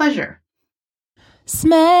 it's my pleasure.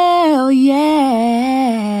 Smell, yeah.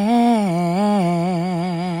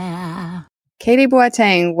 Katie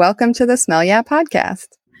Boateng, welcome to the Smell Yeah podcast.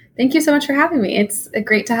 Thank you so much for having me. It's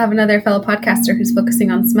great to have another fellow podcaster who's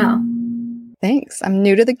focusing on smell. Thanks. I'm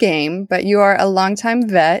new to the game, but you are a longtime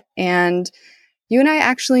vet, and you and I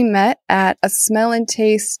actually met at a smell and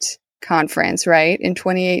taste conference, right, in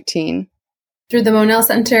 2018. Through the Monell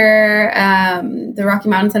Center, the Rocky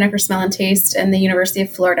Mountain Center for Smell and Taste, and the University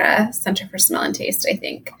of Florida Center for Smell and Taste, I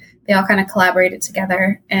think. They all kind of collaborated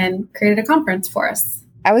together and created a conference for us.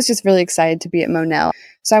 I was just really excited to be at Monell.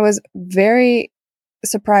 So I was very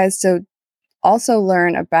surprised to also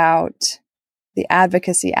learn about the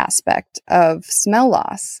advocacy aspect of smell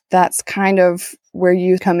loss. That's kind of where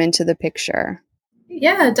you come into the picture.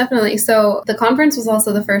 Yeah, definitely. So the conference was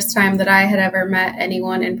also the first time that I had ever met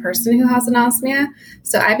anyone in person who has anosmia.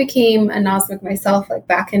 So I became anosmic myself like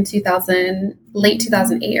back in late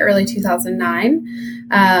 2008, early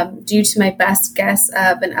 2009, due to my best guess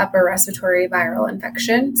of an upper respiratory viral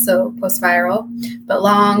infection, so post-viral, but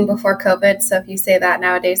long before COVID. So if you say that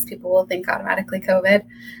nowadays, people will think automatically COVID.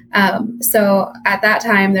 So at that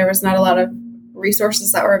time, there was not a lot of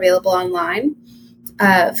resources that were available online.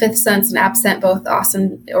 Fifth Sense and Absent, both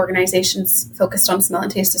awesome organizations focused on smell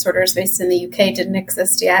and taste disorders based in the UK, didn't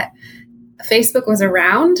exist yet. Facebook was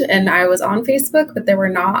around and I was on Facebook, but there were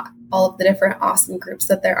not all of the different awesome groups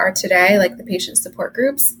that there are today, like the patient support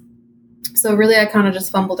groups. So really, I kind of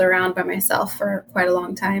just fumbled around by myself for quite a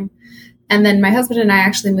long time. And then my husband and I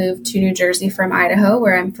actually moved to New Jersey from Idaho,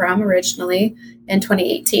 where I'm from originally, in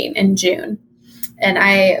 2018 in June. And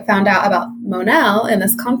I found out about Monell in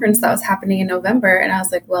this conference that was happening in November. And I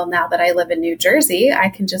was like, well, now that I live in New Jersey, I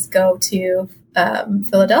can just go to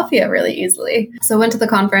Philadelphia really easily. So I went to the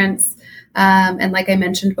conference. And like I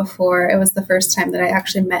mentioned before, it was the first time that I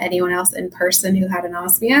actually met anyone else in person who had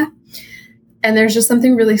anosmia. And there's just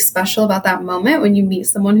something really special about that moment when you meet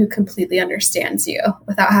someone who completely understands you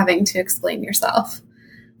without having to explain yourself.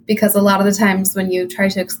 Because a lot of the times when you try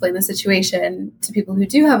to explain the situation to people who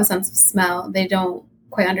do have a sense of smell, they don't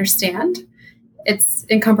quite understand. It's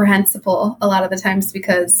incomprehensible a lot of the times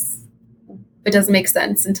because it doesn't make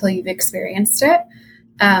sense until you've experienced it.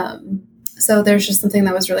 So there's just something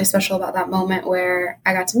that was really special about that moment where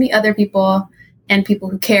I got to meet other people and people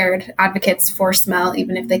who cared, advocates for smell,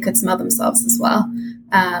 even if they could smell themselves as well.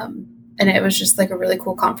 And it was just like a really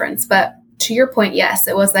cool conference. But to your point, yes,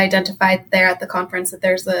 it was identified there at the conference that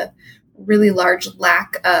there's a really large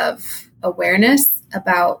lack of awareness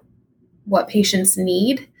about what patients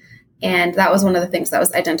need. And that was one of the things that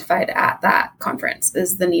was identified at that conference,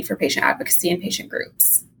 is the need for patient advocacy and patient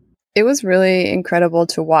groups. It was really incredible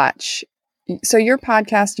to watch. So your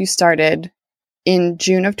podcast, you started in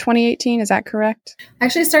June of 2018, is that correct? I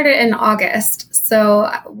actually started in August. So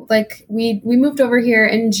like we moved over here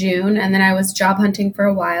in June, and then I was job hunting for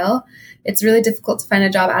a while. It's really difficult to find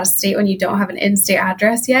a job out of state when you don't have an in-state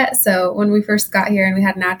address yet. So when we first got here and we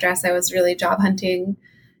had an address, I was really job hunting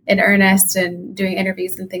in earnest and doing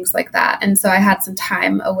interviews and things like that. And so I had some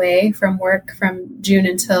time away from work from June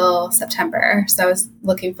until September. So I was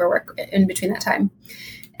looking for work in between that time.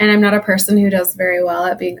 And I'm not a person who does very well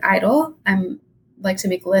at being idle. I'm like to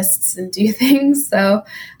make lists and do things. So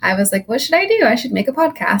I was like, what should I do? I should make a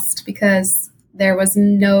podcast, because there was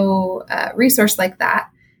no resource like that,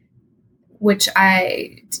 which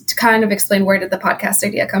to kind of explain, where did the podcast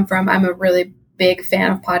idea come from? I'm a really big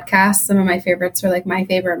fan of podcasts. Some of my favorites are like My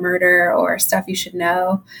Favorite Murder or Stuff You Should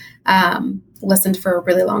Know. Listened for a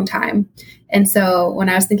really long time. And so when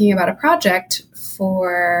I was thinking about a project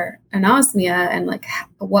for anosmia and like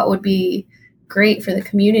what would be great for the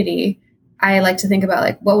community, I like to think about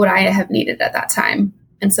like, what would I have needed at that time?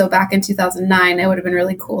 And so back in 2009, it would have been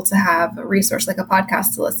really cool to have a resource like a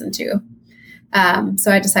podcast to listen to.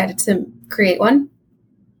 So I decided to create one.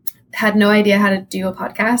 Had no idea how to do a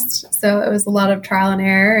podcast. So it was a lot of trial and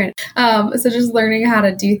error. And so just learning how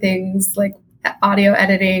to do things like audio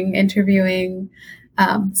editing, interviewing,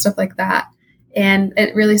 stuff like that. And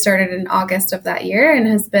it really started in August of that year and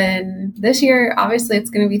has been this year. Obviously, it's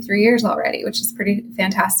going to be 3 years already, which is pretty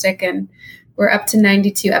fantastic. And we're up to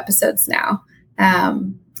 92 episodes now.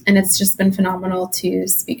 And it's just been phenomenal to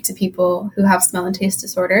speak to people who have smell and taste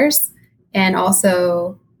disorders, and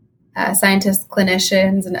also scientists,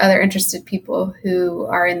 clinicians, and other interested people who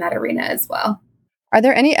are in that arena as well. Are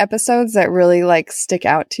there any episodes that really stick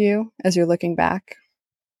out to you as you're looking back?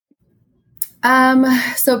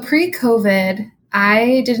 So pre-COVID,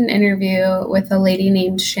 I did an interview with a lady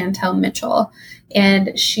named Chantel Mitchell,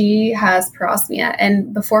 and she has parosmia.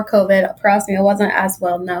 And before COVID, parosmia wasn't as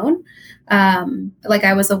well known.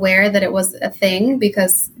 I was aware that it was a thing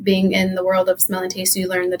because being in the world of smell and taste, you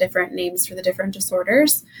learn the different names for the different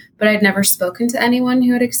disorders, but I'd never spoken to anyone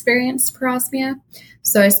who had experienced parosmia.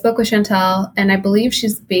 So I spoke with Chantel, and I believe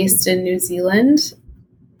she's based in New Zealand.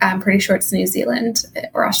 I'm pretty sure it's New Zealand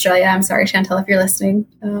or Australia. I'm sorry, Chantel, if you're listening.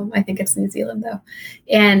 I think it's New Zealand, though.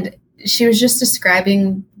 And she was just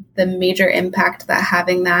describing the major impact that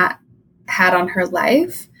having that had on her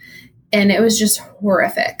life. And it was just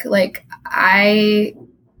horrific.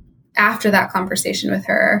 After that conversation with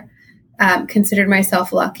her, considered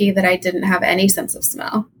myself lucky that I didn't have any sense of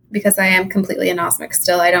smell, because I am completely anosmic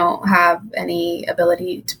still. I don't have any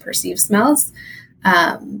ability to perceive smells.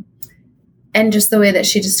 And just the way that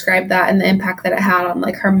she described that and the impact that it had on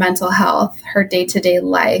her mental health, her day-to-day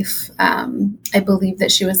life. I believe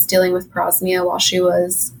that she was dealing with parosmia while she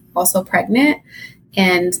was also pregnant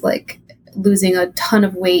and losing a ton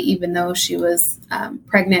of weight, even though she was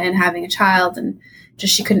pregnant and having a child, and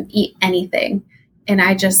just she couldn't eat anything. And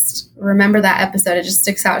I just remember that episode. It just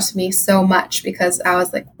sticks out to me so much because I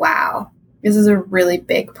was like, wow, this is a really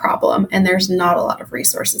big problem. And there's not a lot of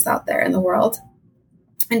resources out there in the world.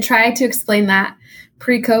 And try to explain that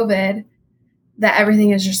pre-COVID, that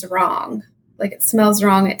everything is just wrong. It smells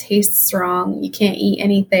wrong. It tastes wrong. You can't eat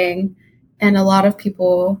anything. And a lot of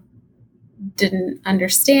people didn't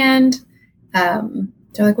understand.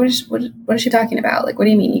 They're like, what is she talking about? What do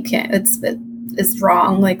you mean you can't? It's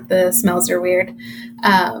wrong. The smells are weird.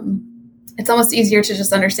 It's almost easier to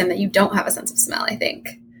just understand that you don't have a sense of smell, I think.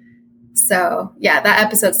 So yeah, that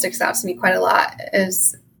episode sticks out to me quite a lot.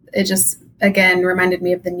 It just, again, reminded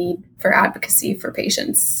me of the need for advocacy for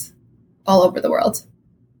patients all over the world.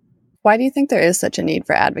 Why do you think there is such a need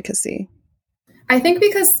for advocacy? I think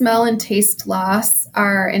because smell and taste loss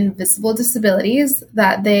are invisible disabilities,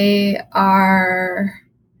 that they are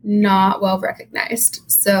not well recognized.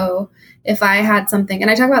 So if I had something,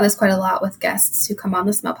 and I talk about this quite a lot with guests who come on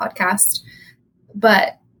the Smell podcast,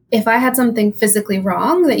 but if I had something physically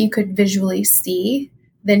wrong that you could visually see,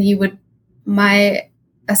 then my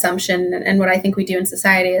assumption and what I think we do in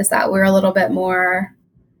society is that we're a little bit more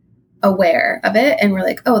aware of it. And we're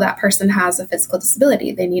like, oh, that person has a physical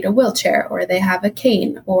disability. They need a wheelchair, or they have a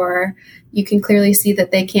cane, or you can clearly see that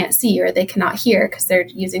they can't see or they cannot hear because they're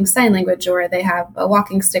using sign language, or they have a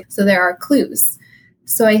walking stick. So there are clues.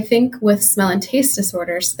 So I think with smell and taste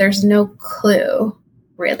disorders, there's no clue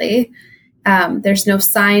really. There's no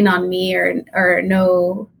sign on me or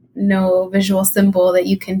no visual symbol that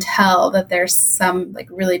you can tell that there's some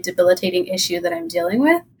really debilitating issue that I'm dealing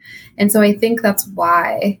with. And so I think that's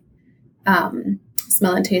why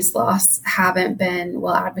smell and taste loss haven't been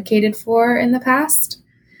well advocated for in the past.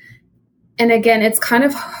 And again, it's kind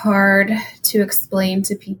of hard to explain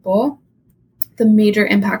to people the major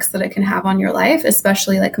impacts that it can have on your life,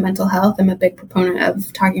 especially mental health. I'm a big proponent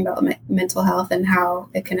of talking about mental health and how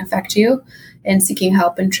it can affect you, and seeking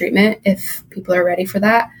help and treatment if people are ready for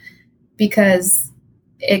that, because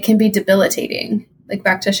it can be debilitating.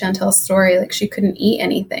 Back to Chantel's story, she couldn't eat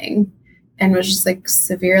anything and was just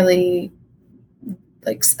severely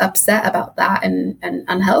upset about that and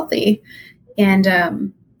unhealthy.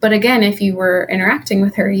 And, but again, if you were interacting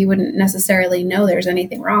with her, you wouldn't necessarily know there's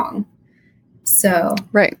anything wrong. So,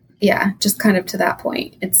 right. Yeah, just kind of to that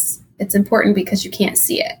point, it's important because you can't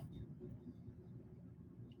see it.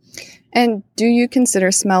 And do you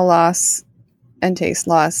consider smell loss and taste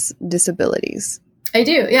loss disabilities? I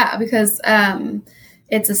do, yeah, because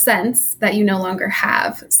it's a sense that you no longer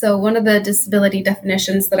have. So one of the disability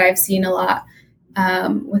definitions that I've seen a lot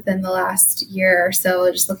within the last year or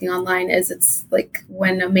so, just looking online, is it's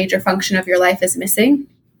when a major function of your life is missing.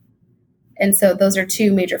 And so those are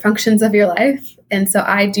two major functions of your life. And so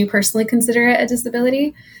I do personally consider it a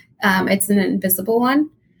disability. It's an invisible one.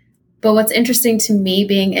 But what's interesting to me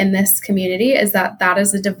being in this community is that that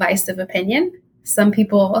is a divisive opinion. Some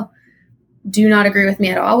people do not agree with me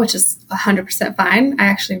at all, which is 100% fine. I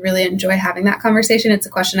actually really enjoy having that conversation. It's a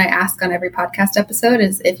question I ask on every podcast episode,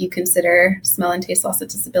 is if you consider smell and taste loss a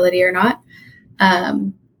disability or not.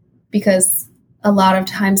 Because a lot of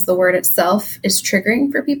times the word itself is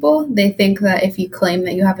triggering for people. They think that if you claim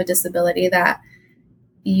that you have a disability, that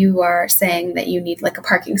you are saying that you need like a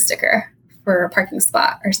parking sticker for a parking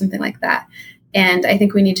spot or something like that. And I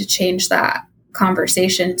think we need to change that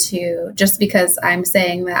conversation to, just because I'm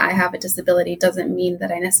saying that I have a disability doesn't mean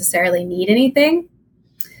that I necessarily need anything.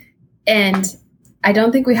 And I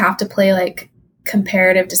don't think we have to play like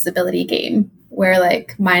comparative disability game where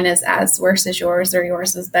like mine is as worse as yours or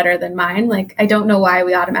yours is better than mine. Like, I don't know why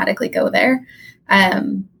we automatically go there.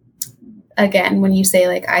 Again, when you say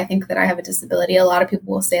like, I think that I have a disability, a lot of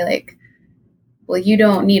people will say like, well, you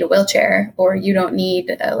don't need a wheelchair or you don't need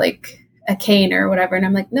a cane or whatever. And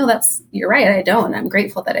I'm like, no, you're right. I don't. I'm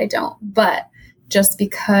grateful that I don't. But just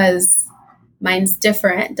because mine's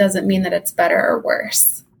different doesn't mean that it's better or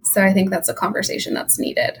worse. So I think that's a conversation that's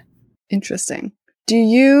needed. Interesting. Do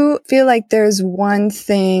you feel like there's one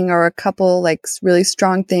thing or a couple like really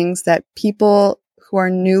strong things that people who are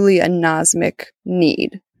newly anosmic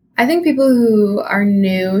need? I think people who are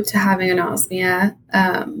new to having anosmia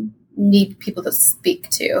need people to speak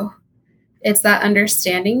to. It's that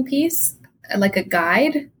understanding piece, like a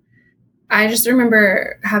guide. I just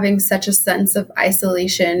remember having such a sense of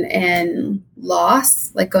isolation and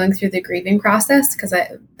loss, like going through the grieving process, because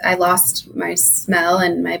I lost my smell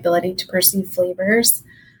and my ability to perceive flavors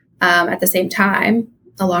at the same time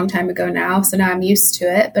a long time ago now. So now I'm used to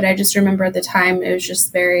it. But I just remember at the time it was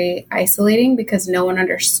just very isolating because no one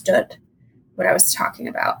understood what I was talking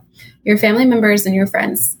about. Your family members and your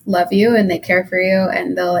friends love you and they care for you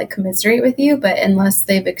and they'll like commiserate with you. But unless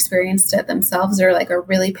they've experienced it themselves or like are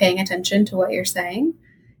really paying attention to what you're saying,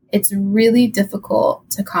 it's really difficult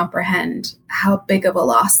to comprehend how big of a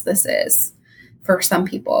loss this is for some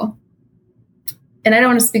people. And I don't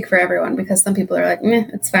want to speak for everyone because some people are like,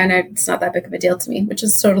 it's fine. It's not that big of a deal to me, which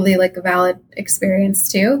is totally like a valid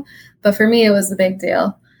experience too. But for me, it was a big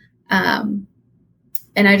deal.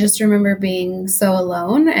 And I just remember being so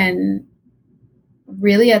alone. And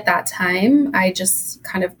really at that time, I just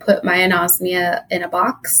kind of put my anosmia in a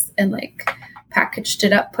box and like packaged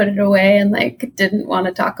it up, put it away, and like didn't want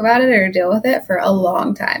to talk about it or deal with it for a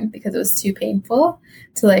long time because it was too painful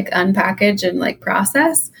to like unpackage and like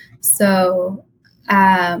process. So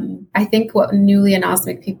I think what newly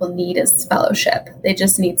anosmic people need is fellowship. They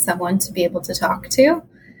just need someone to be able to talk to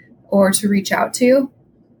or to reach out to.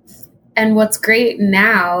 And what's great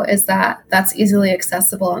now is that that's easily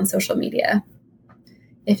accessible on social media.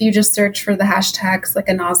 If you just search for the hashtags like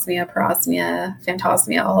anosmia, parosmia,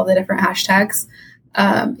 phantosmia, all of the different hashtags,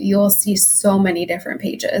 you'll see so many different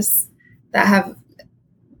pages that have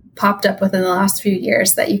popped up within the last few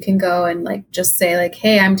years that you can go and like just say like,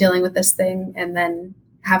 hey, I'm dealing with this thing, and then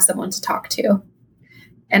have someone to talk to.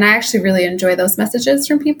 And I actually really enjoy those messages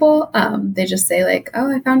from people. They just say like,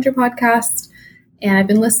 oh, I found your podcast and I've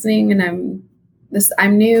been listening and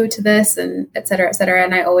I'm new to this and et cetera, et cetera.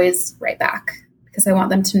 And I always write back because I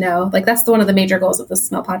want them to know, like, that's one of the major goals of the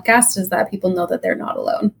Smell podcast is that people know that they're not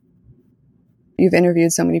alone. You've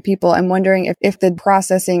interviewed so many people. I'm wondering if the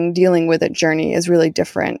processing, dealing with it journey is really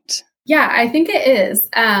different. Yeah, I think it is.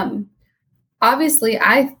 Obviously,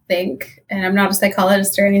 I think, and I'm not a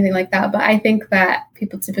psychologist or anything like that, but I think that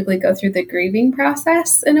people typically go through the grieving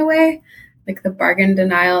process in a way, like the bargain,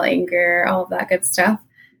 denial, anger, all of that good stuff.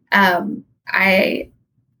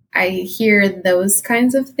 I hear those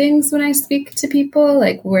kinds of things when I speak to people,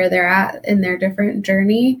 like where they're at in their different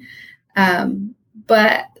journey.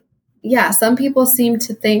 But yeah, some people seem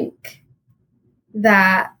to think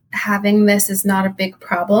that having this is not a big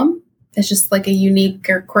problem. It's just like a unique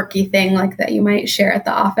or quirky thing like that you might share at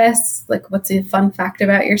the office. Like, what's a fun fact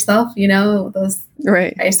about yourself? You know, those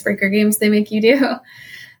right. icebreaker games they make you do.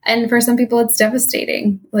 And for some people, it's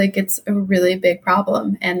devastating. Like, it's a really big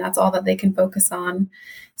problem, and that's all that they can focus on.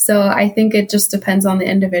 So I think it just depends on the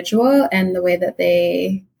individual and the way that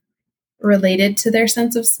they related to their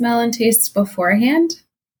sense of smell and taste beforehand.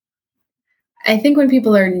 I think when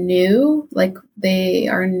people are new, like they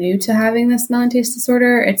are new to having the smell and taste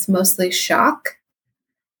disorder, it's mostly shock.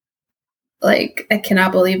 Like, I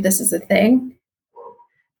cannot believe this is a thing.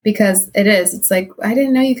 because it's like, I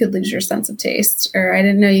didn't know you could lose your sense of taste, or I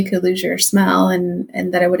didn't know you could lose your smell,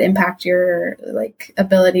 and that it would impact your like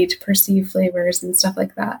ability to perceive flavors and stuff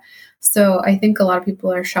like that. So I think a lot of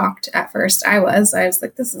people are shocked at first. I was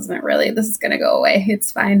like, this is going to go away.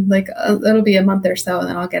 It's fine. Like it'll be a month or so and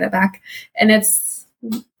then I'll get it back. And it's,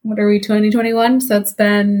 what are we, 2021? So it's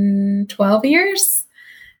been 12 years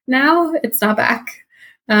now. It's not back.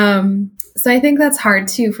 So I think that's hard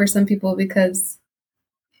too for some people, because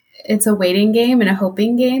it's a waiting game and a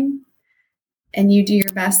hoping game, and you do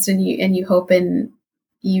your best and you hope, and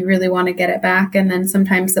you really want to get it back. And then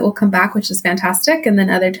sometimes it will come back, which is fantastic. And then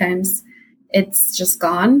other times it's just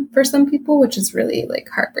gone for some people, which is really like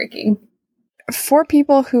heartbreaking. For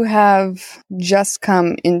people who have just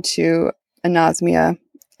come into anosmia,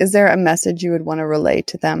 is there a message you would want to relay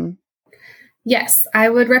to them? Yes, I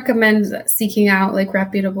would recommend seeking out like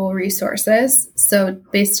reputable resources. So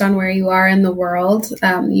based on where you are in the world,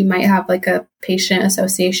 you might have like a patient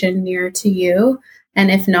association near to you. And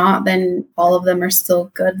if not, then all of them are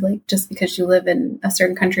still good. Like just because you live in a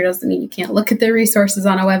certain country doesn't mean you can't look at the resources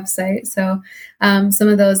on a website. So some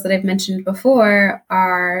of those that I've mentioned before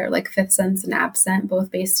are like Fifth Sense and Absent,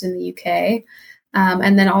 both based in the UK.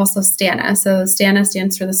 And then also STANA. So STANA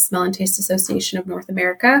stands for the Smell and Taste Association of North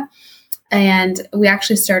America. And we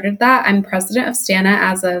actually started that. I'm president of STANA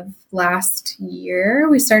as of last year.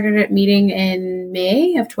 We started a meeting in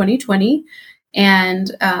May of 2020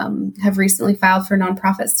 and have recently filed for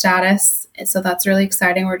nonprofit status. And so that's really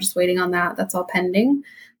exciting. We're just waiting on that. That's all pending.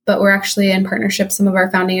 But we're actually in partnership. Some of our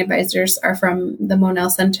founding advisors are from the Monell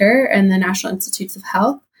Center and the National Institutes of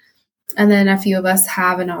Health. And then a few of us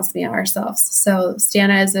have anosmia ourselves. So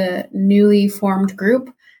STANA is a newly formed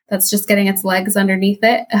group that's just getting its legs underneath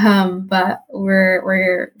it. But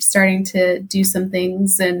we're starting to do some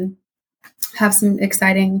things and have some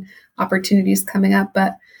exciting opportunities coming up.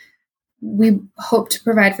 But we hope to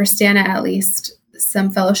provide for STANA at least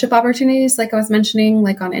some fellowship opportunities, like I was mentioning,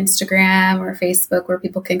 like on Instagram or Facebook, where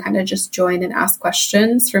people can kind of just join and ask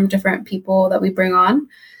questions from different people that we bring on.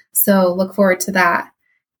 So look forward to that.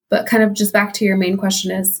 But kind of just back to your main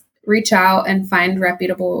question is reach out and find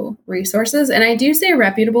reputable resources. And I do say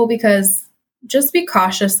reputable because just be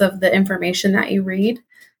cautious of the information that you read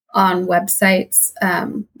on websites,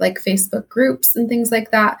 like Facebook groups and things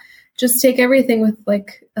like that. Just take everything with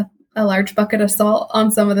like a large bucket of salt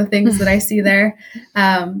on some of the things that I see there.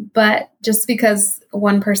 But just because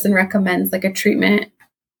one person recommends like a treatment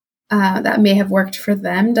that may have worked for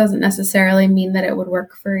them doesn't necessarily mean that it would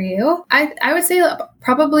work for you. I would say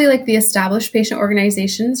probably like the established patient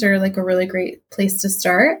organizations are like a really great place to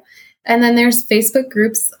start. And then there's Facebook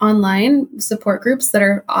groups online, support groups that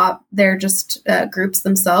are, they're just groups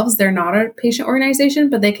themselves. They're not a patient organization,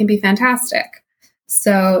 but they can be fantastic.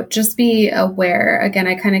 So just be aware. Again,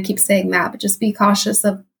 I kind of keep saying that, but just be cautious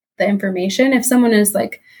of the information. If someone is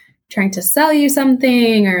like trying to sell you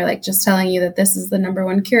something or like just telling you that this is the number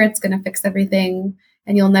one cure, it's going to fix everything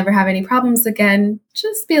and you'll never have any problems again,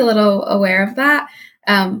 just be a little aware of that.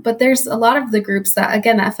 But there's a lot of the groups that,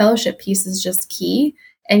 again, that fellowship piece is just key.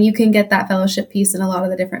 And you can get that fellowship piece in a lot of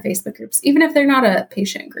the different Facebook groups, even if they're not a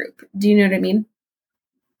patient group. Do you know what I mean?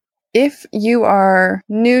 If you are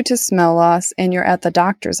new to smell loss and you're at the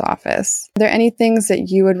doctor's office, are there any things that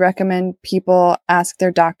you would recommend people ask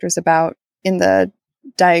their doctors about in the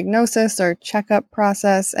diagnosis or checkup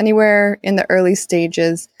process, anywhere in the early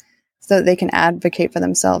stages, so that they can advocate for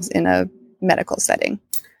themselves in a medical setting?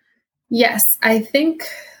 Yes, I think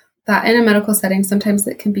that in a medical setting, sometimes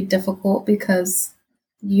it can be difficult because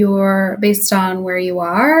you're based on where you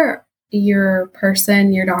are. Your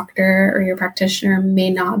person, your doctor, or your practitioner may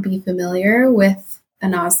not be familiar with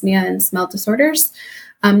anosmia and smell disorders.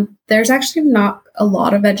 There's actually not a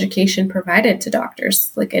lot of education provided to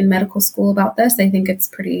doctors, like in medical school, about this. I think it's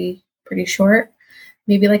pretty short,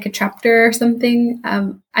 maybe like a chapter or something.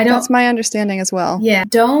 That's my understanding as well. Yeah,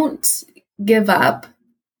 don't give up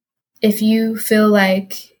if you feel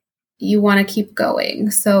like you want to keep going.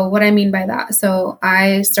 So what I mean by that, so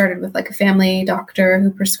I started with like a family doctor who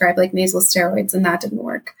prescribed like nasal steroids, and that didn't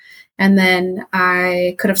work. And then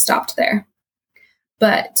I could have stopped there.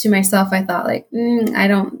 But to myself, I thought like, I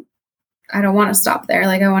don't want to stop there.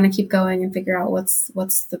 Like I want to keep going and figure out what's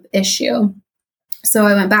the issue. So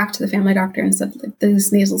I went back to the family doctor and said, like,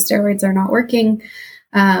 these nasal steroids are not working.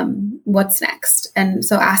 What's next? And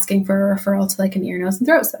so asking for a referral to like an ear, nose, and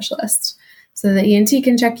throat specialist. So the ENT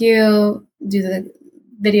can check you, do the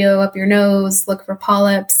video up your nose, look for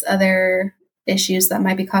polyps, other issues that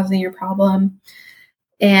might be causing your problem.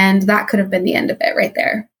 And that could have been the end of it right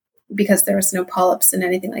there, because there was no polyps and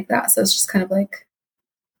anything like that. So it's just kind of like,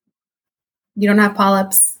 you don't have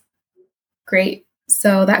polyps. Great.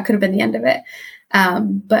 So that could have been the end of it.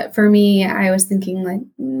 But for me, I was thinking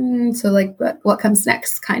like, so like what comes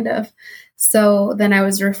next kind of. So then I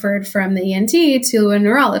was referred from the ENT to a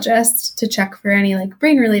neurologist to check for any like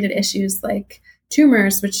brain related issues like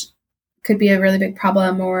tumors, which could be a really big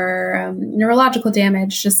problem, or neurological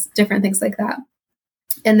damage, just different things like that.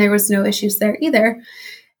 And there was no issues there either.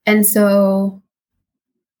 And so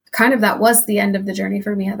kind of that was the end of the journey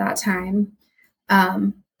for me at that time.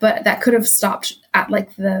 But that could have stopped at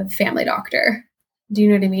like the family doctor. Do you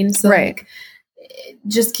know what I mean? So right. Like,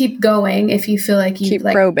 just keep going if you feel like you keep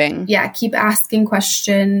like probing. Yeah, keep asking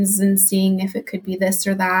questions and seeing if it could be this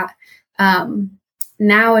or that.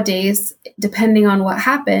 Nowadays, depending on what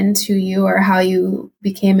happened to you or how you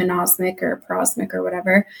became anosmic or prosmic or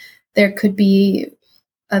whatever, there could be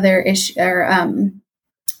other issues, or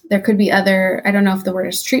there could be other, I don't know if the word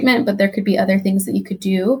is treatment, but there could be other things that you could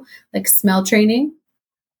do, like smell training,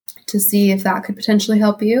 to see if that could potentially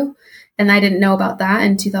help you. And I didn't know about that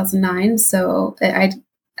in 2009. So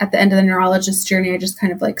at the end of the neurologist journey, I just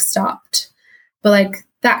kind of like stopped. But like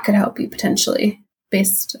that could help you potentially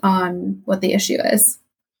based on what the issue is.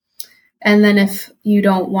 And then if you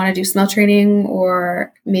don't want to do smell training,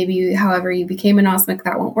 or maybe however you became anosmic,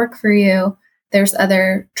 that won't work for you, there's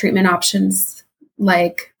other treatment options.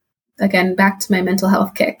 Like, again, back to my mental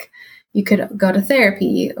health kick. You could go to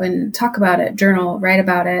therapy and talk about it, journal, write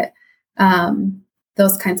about it.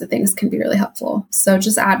 Those kinds of things can be really helpful. So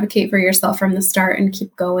just advocate for yourself from the start and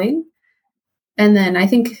keep going. And then I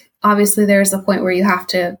think obviously there's a point where you have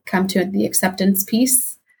to come to the acceptance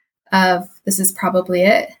piece of this is probably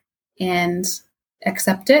it, and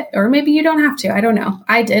accept it. Or maybe you don't have to. I don't know.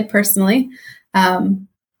 I did personally. And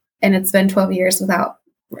it's been 12 years without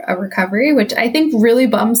a recovery, which I think really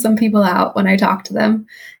bums some people out when I talk to them,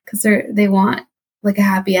 because they want like a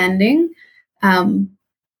happy ending.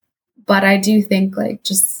 But I do think like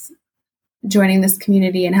just joining this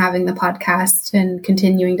community and having the podcast and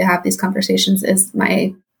continuing to have these conversations is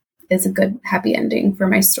a good happy ending for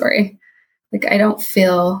my story. Like I don't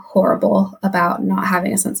feel horrible about not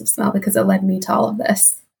having a sense of smell because it led me to all of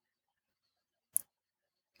this.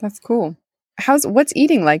 That's cool. What's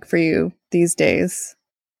eating like for you these days?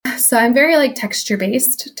 So I'm very like texture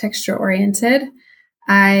oriented.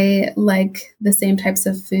 I like the same types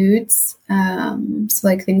of foods. So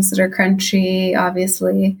like things that are crunchy,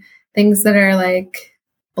 obviously. Things that are like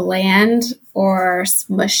bland or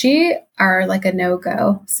smushy are like a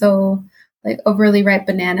no-go. So like overly ripe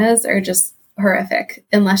bananas are just horrific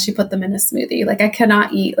unless you put them in a smoothie. Like I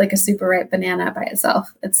cannot eat like a super ripe banana by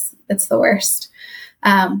itself. It's the worst.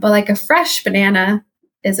 But like a fresh banana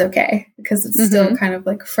is okay because it's still kind of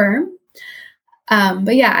like firm.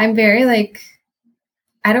 But yeah, I'm very like,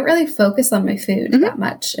 I don't really focus on my food that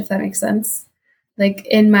much, if that makes sense. Like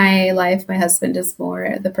in my life, my husband is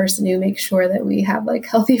more the person who makes sure that we have like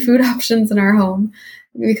healthy food options in our home,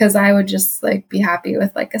 because I would just like be happy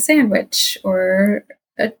with like a sandwich or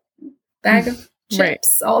a bag of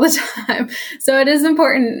chips all the time. So it is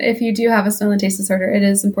important, if you do have a smell and taste disorder, it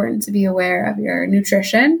is important to be aware of your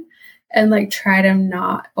nutrition and like try to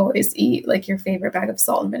not always eat like your favorite bag of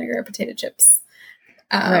salt and vinegar potato chips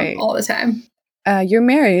all the time. You're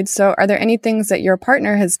married, so are there any things that your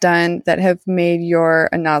partner has done that have made your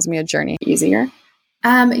anosmia journey easier?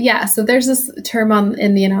 Yeah, so there's this term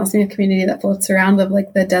in the anosmia community that floats around of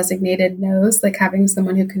like the designated nose, like having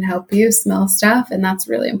someone who can help you smell stuff, and that's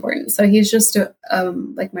really important. So he's just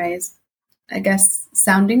like my, I guess,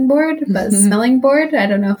 sounding board, but smelling board. I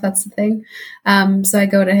don't know if that's the thing. So I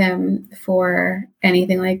go to him for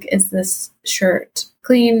anything like, is this shirt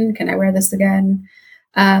clean? Can I wear this again?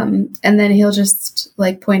 And then he'll just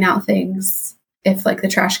like point out things if like the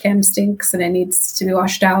trash can stinks and it needs to be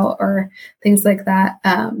washed out or things like that.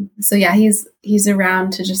 So yeah, he's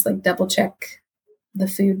around to just like double check the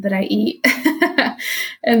food that I eat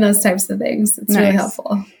and those types of things. It's really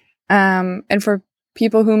helpful. And for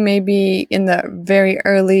people who may be in the very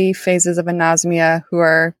early phases of anosmia, who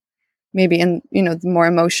are maybe in, the more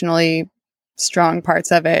emotionally strong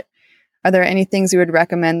parts of it, are there any things you would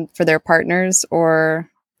recommend for their partners or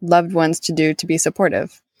loved ones to do to be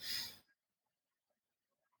supportive?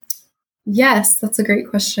 Yes, that's a great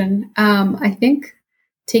question. I think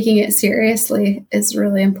taking it seriously is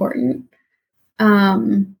really important.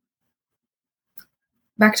 Back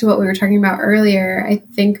to what we were talking about earlier, I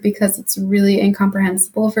think because it's really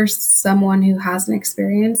incomprehensible for someone who hasn't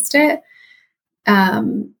experienced it,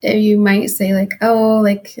 you might say like, oh,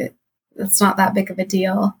 like it's not that big of a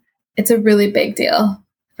deal. It's a really big deal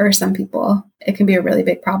for some people. It can be a really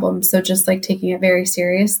big problem. So just like taking it very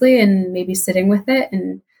seriously and maybe sitting with it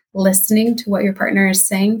and listening to what your partner is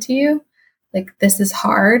saying to you. Like, this is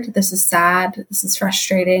hard, this is sad, this is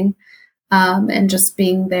frustrating. And just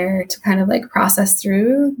being there to kind of like process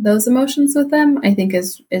through those emotions with them, I think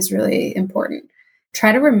is really important.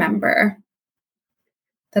 Try to remember.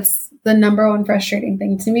 That's the number one frustrating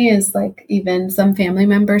thing to me, is like, even some family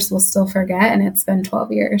members will still forget, and it's been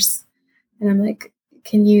 12 years. And I'm like,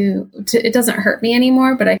 it doesn't hurt me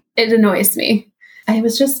anymore, but it annoys me. I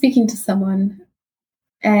was just speaking to someone,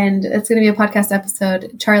 and it's going to be a podcast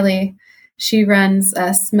episode. Charlie, she runs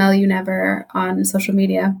Smell You Never on social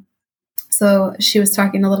media. So she was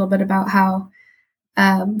talking a little bit about how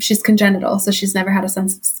she's congenital, so she's never had a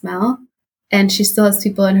sense of smell. And she still has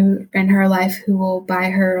people in her life who will buy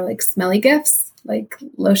her like smelly gifts, like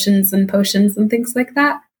lotions and potions and things like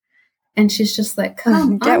that. And she's just like,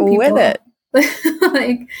 come get on, with it.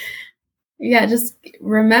 Like, yeah, just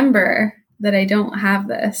remember that I don't have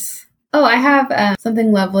this. Oh, I have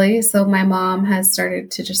something lovely. So my mom has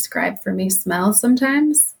started to describe for me smells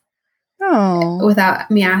sometimes. Oh.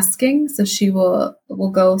 Without me asking. So she will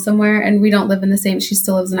go somewhere, and we don't live in the same, she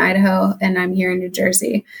still lives in Idaho and I'm here in New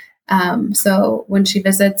Jersey. So when she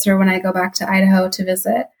visits, or when I go back to Idaho to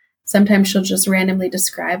visit, sometimes she'll just randomly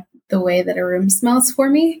describe the way that a room smells for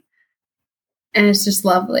me. And it's just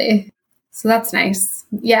lovely. So that's nice.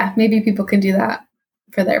 Yeah, maybe people can do that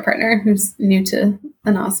for their partner who's new to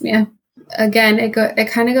anosmia. Again, it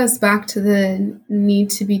kind of goes back to the need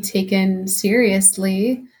to be taken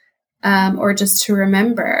seriously, or just to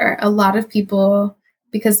remember. A lot of people,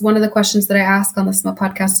 because one of the questions that I ask on the Smell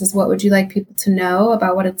podcast is, what would you like people to know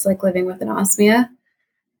about what it's like living with anosmia?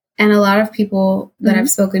 And a lot of people that I've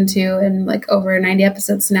spoken to in like over 90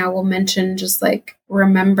 episodes now will mention just like,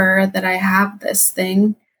 remember that I have this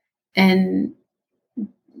thing, and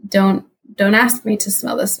don't ask me to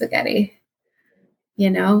smell the spaghetti,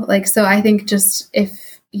 like, so I think just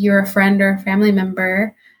if you're a friend or a family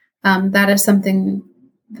member, that is something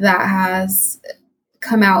that has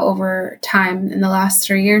come out over time in the last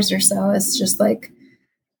 3 years or so. It's just like,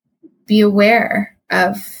 be aware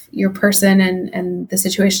of your person and the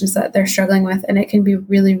situations that they're struggling with. And it can be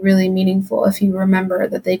really, really meaningful if you remember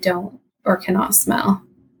that they don't or cannot smell.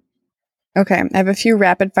 Okay. I have a few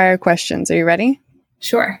rapid fire questions. Are you ready?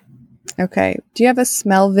 Sure. Okay. Do you have a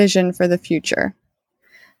smell vision for the future?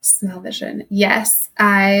 Smell vision. Yes,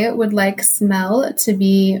 I would like smell to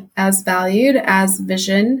be as valued as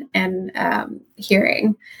vision and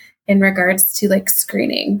hearing in regards to like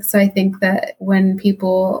screening. So I think that when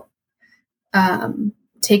people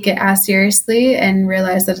take it as seriously and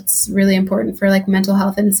realize that it's really important for like mental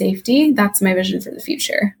health and safety, that's my vision for the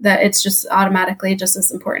future, that it's just automatically just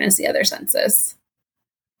as important as the other senses.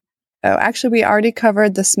 Oh, actually, we already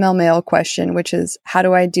covered the smell mail question, which is, how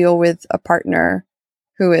do I deal with a partner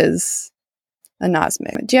who is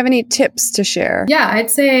anosmic? Do you have any tips to share? Yeah,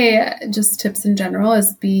 I'd say just tips in general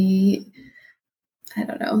is I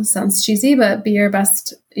don't know, sounds cheesy, but be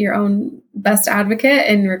your own best advocate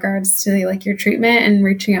in regards to like your treatment and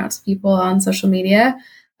reaching out to people on social media.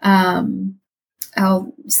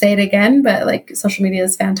 I'll say it again, but like, social media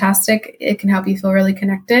is fantastic. It can help you feel really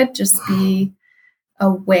connected. Just be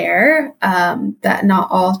aware that not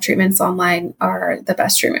all treatments online are the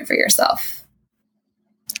best treatment for yourself.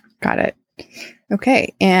 Got it.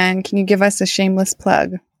 Okay. And can you give us a shameless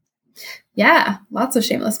plug? Yeah, lots of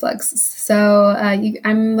shameless plugs. So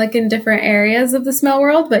I'm like in different areas of the smell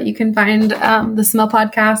world, but you can find the Smell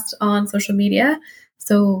podcast on social media.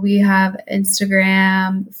 So we have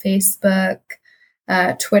Instagram, Facebook,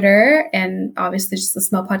 Twitter, and obviously just the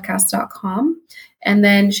smellpodcast.com. And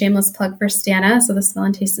then shameless plug for STANA, so the Smell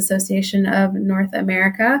and Taste Association of North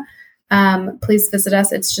America. Please visit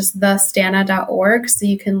us. It's just thestana.org, so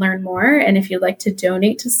you can learn more. And if you'd like to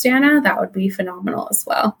donate to STANA, that would be phenomenal as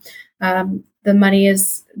well. The money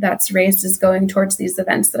that's raised is going towards these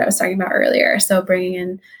events that I was talking about earlier. So bringing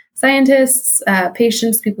in scientists,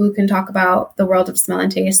 patients, people who can talk about the world of smell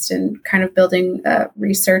and taste, and kind of building a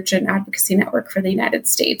research and advocacy network for the United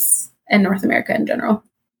States and North America in general.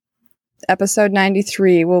 Episode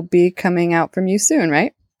 93 will be coming out from you soon,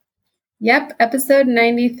 right? Yep. Episode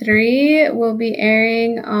 93 will be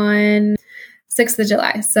airing on 6th of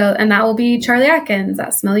July. And that will be Charlie Atkins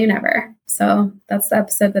at Smell You Never. So that's the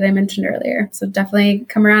episode that I mentioned earlier. So definitely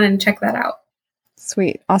come around and check that out.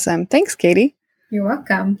 Sweet. Awesome. Thanks, Katie. You're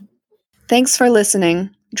welcome. Thanks for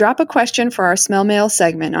listening. Drop a question for our Smell Mail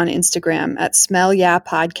segment on Instagram at Smell Yeah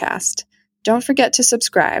Podcast. Don't forget to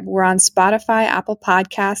subscribe. We're on Spotify, Apple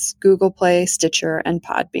Podcasts, Google Play, Stitcher, and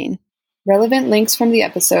Podbean. Relevant links from the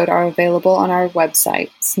episode are available on our website,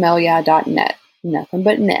 smellya.net. Nothing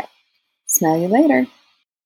but net. Smell you later.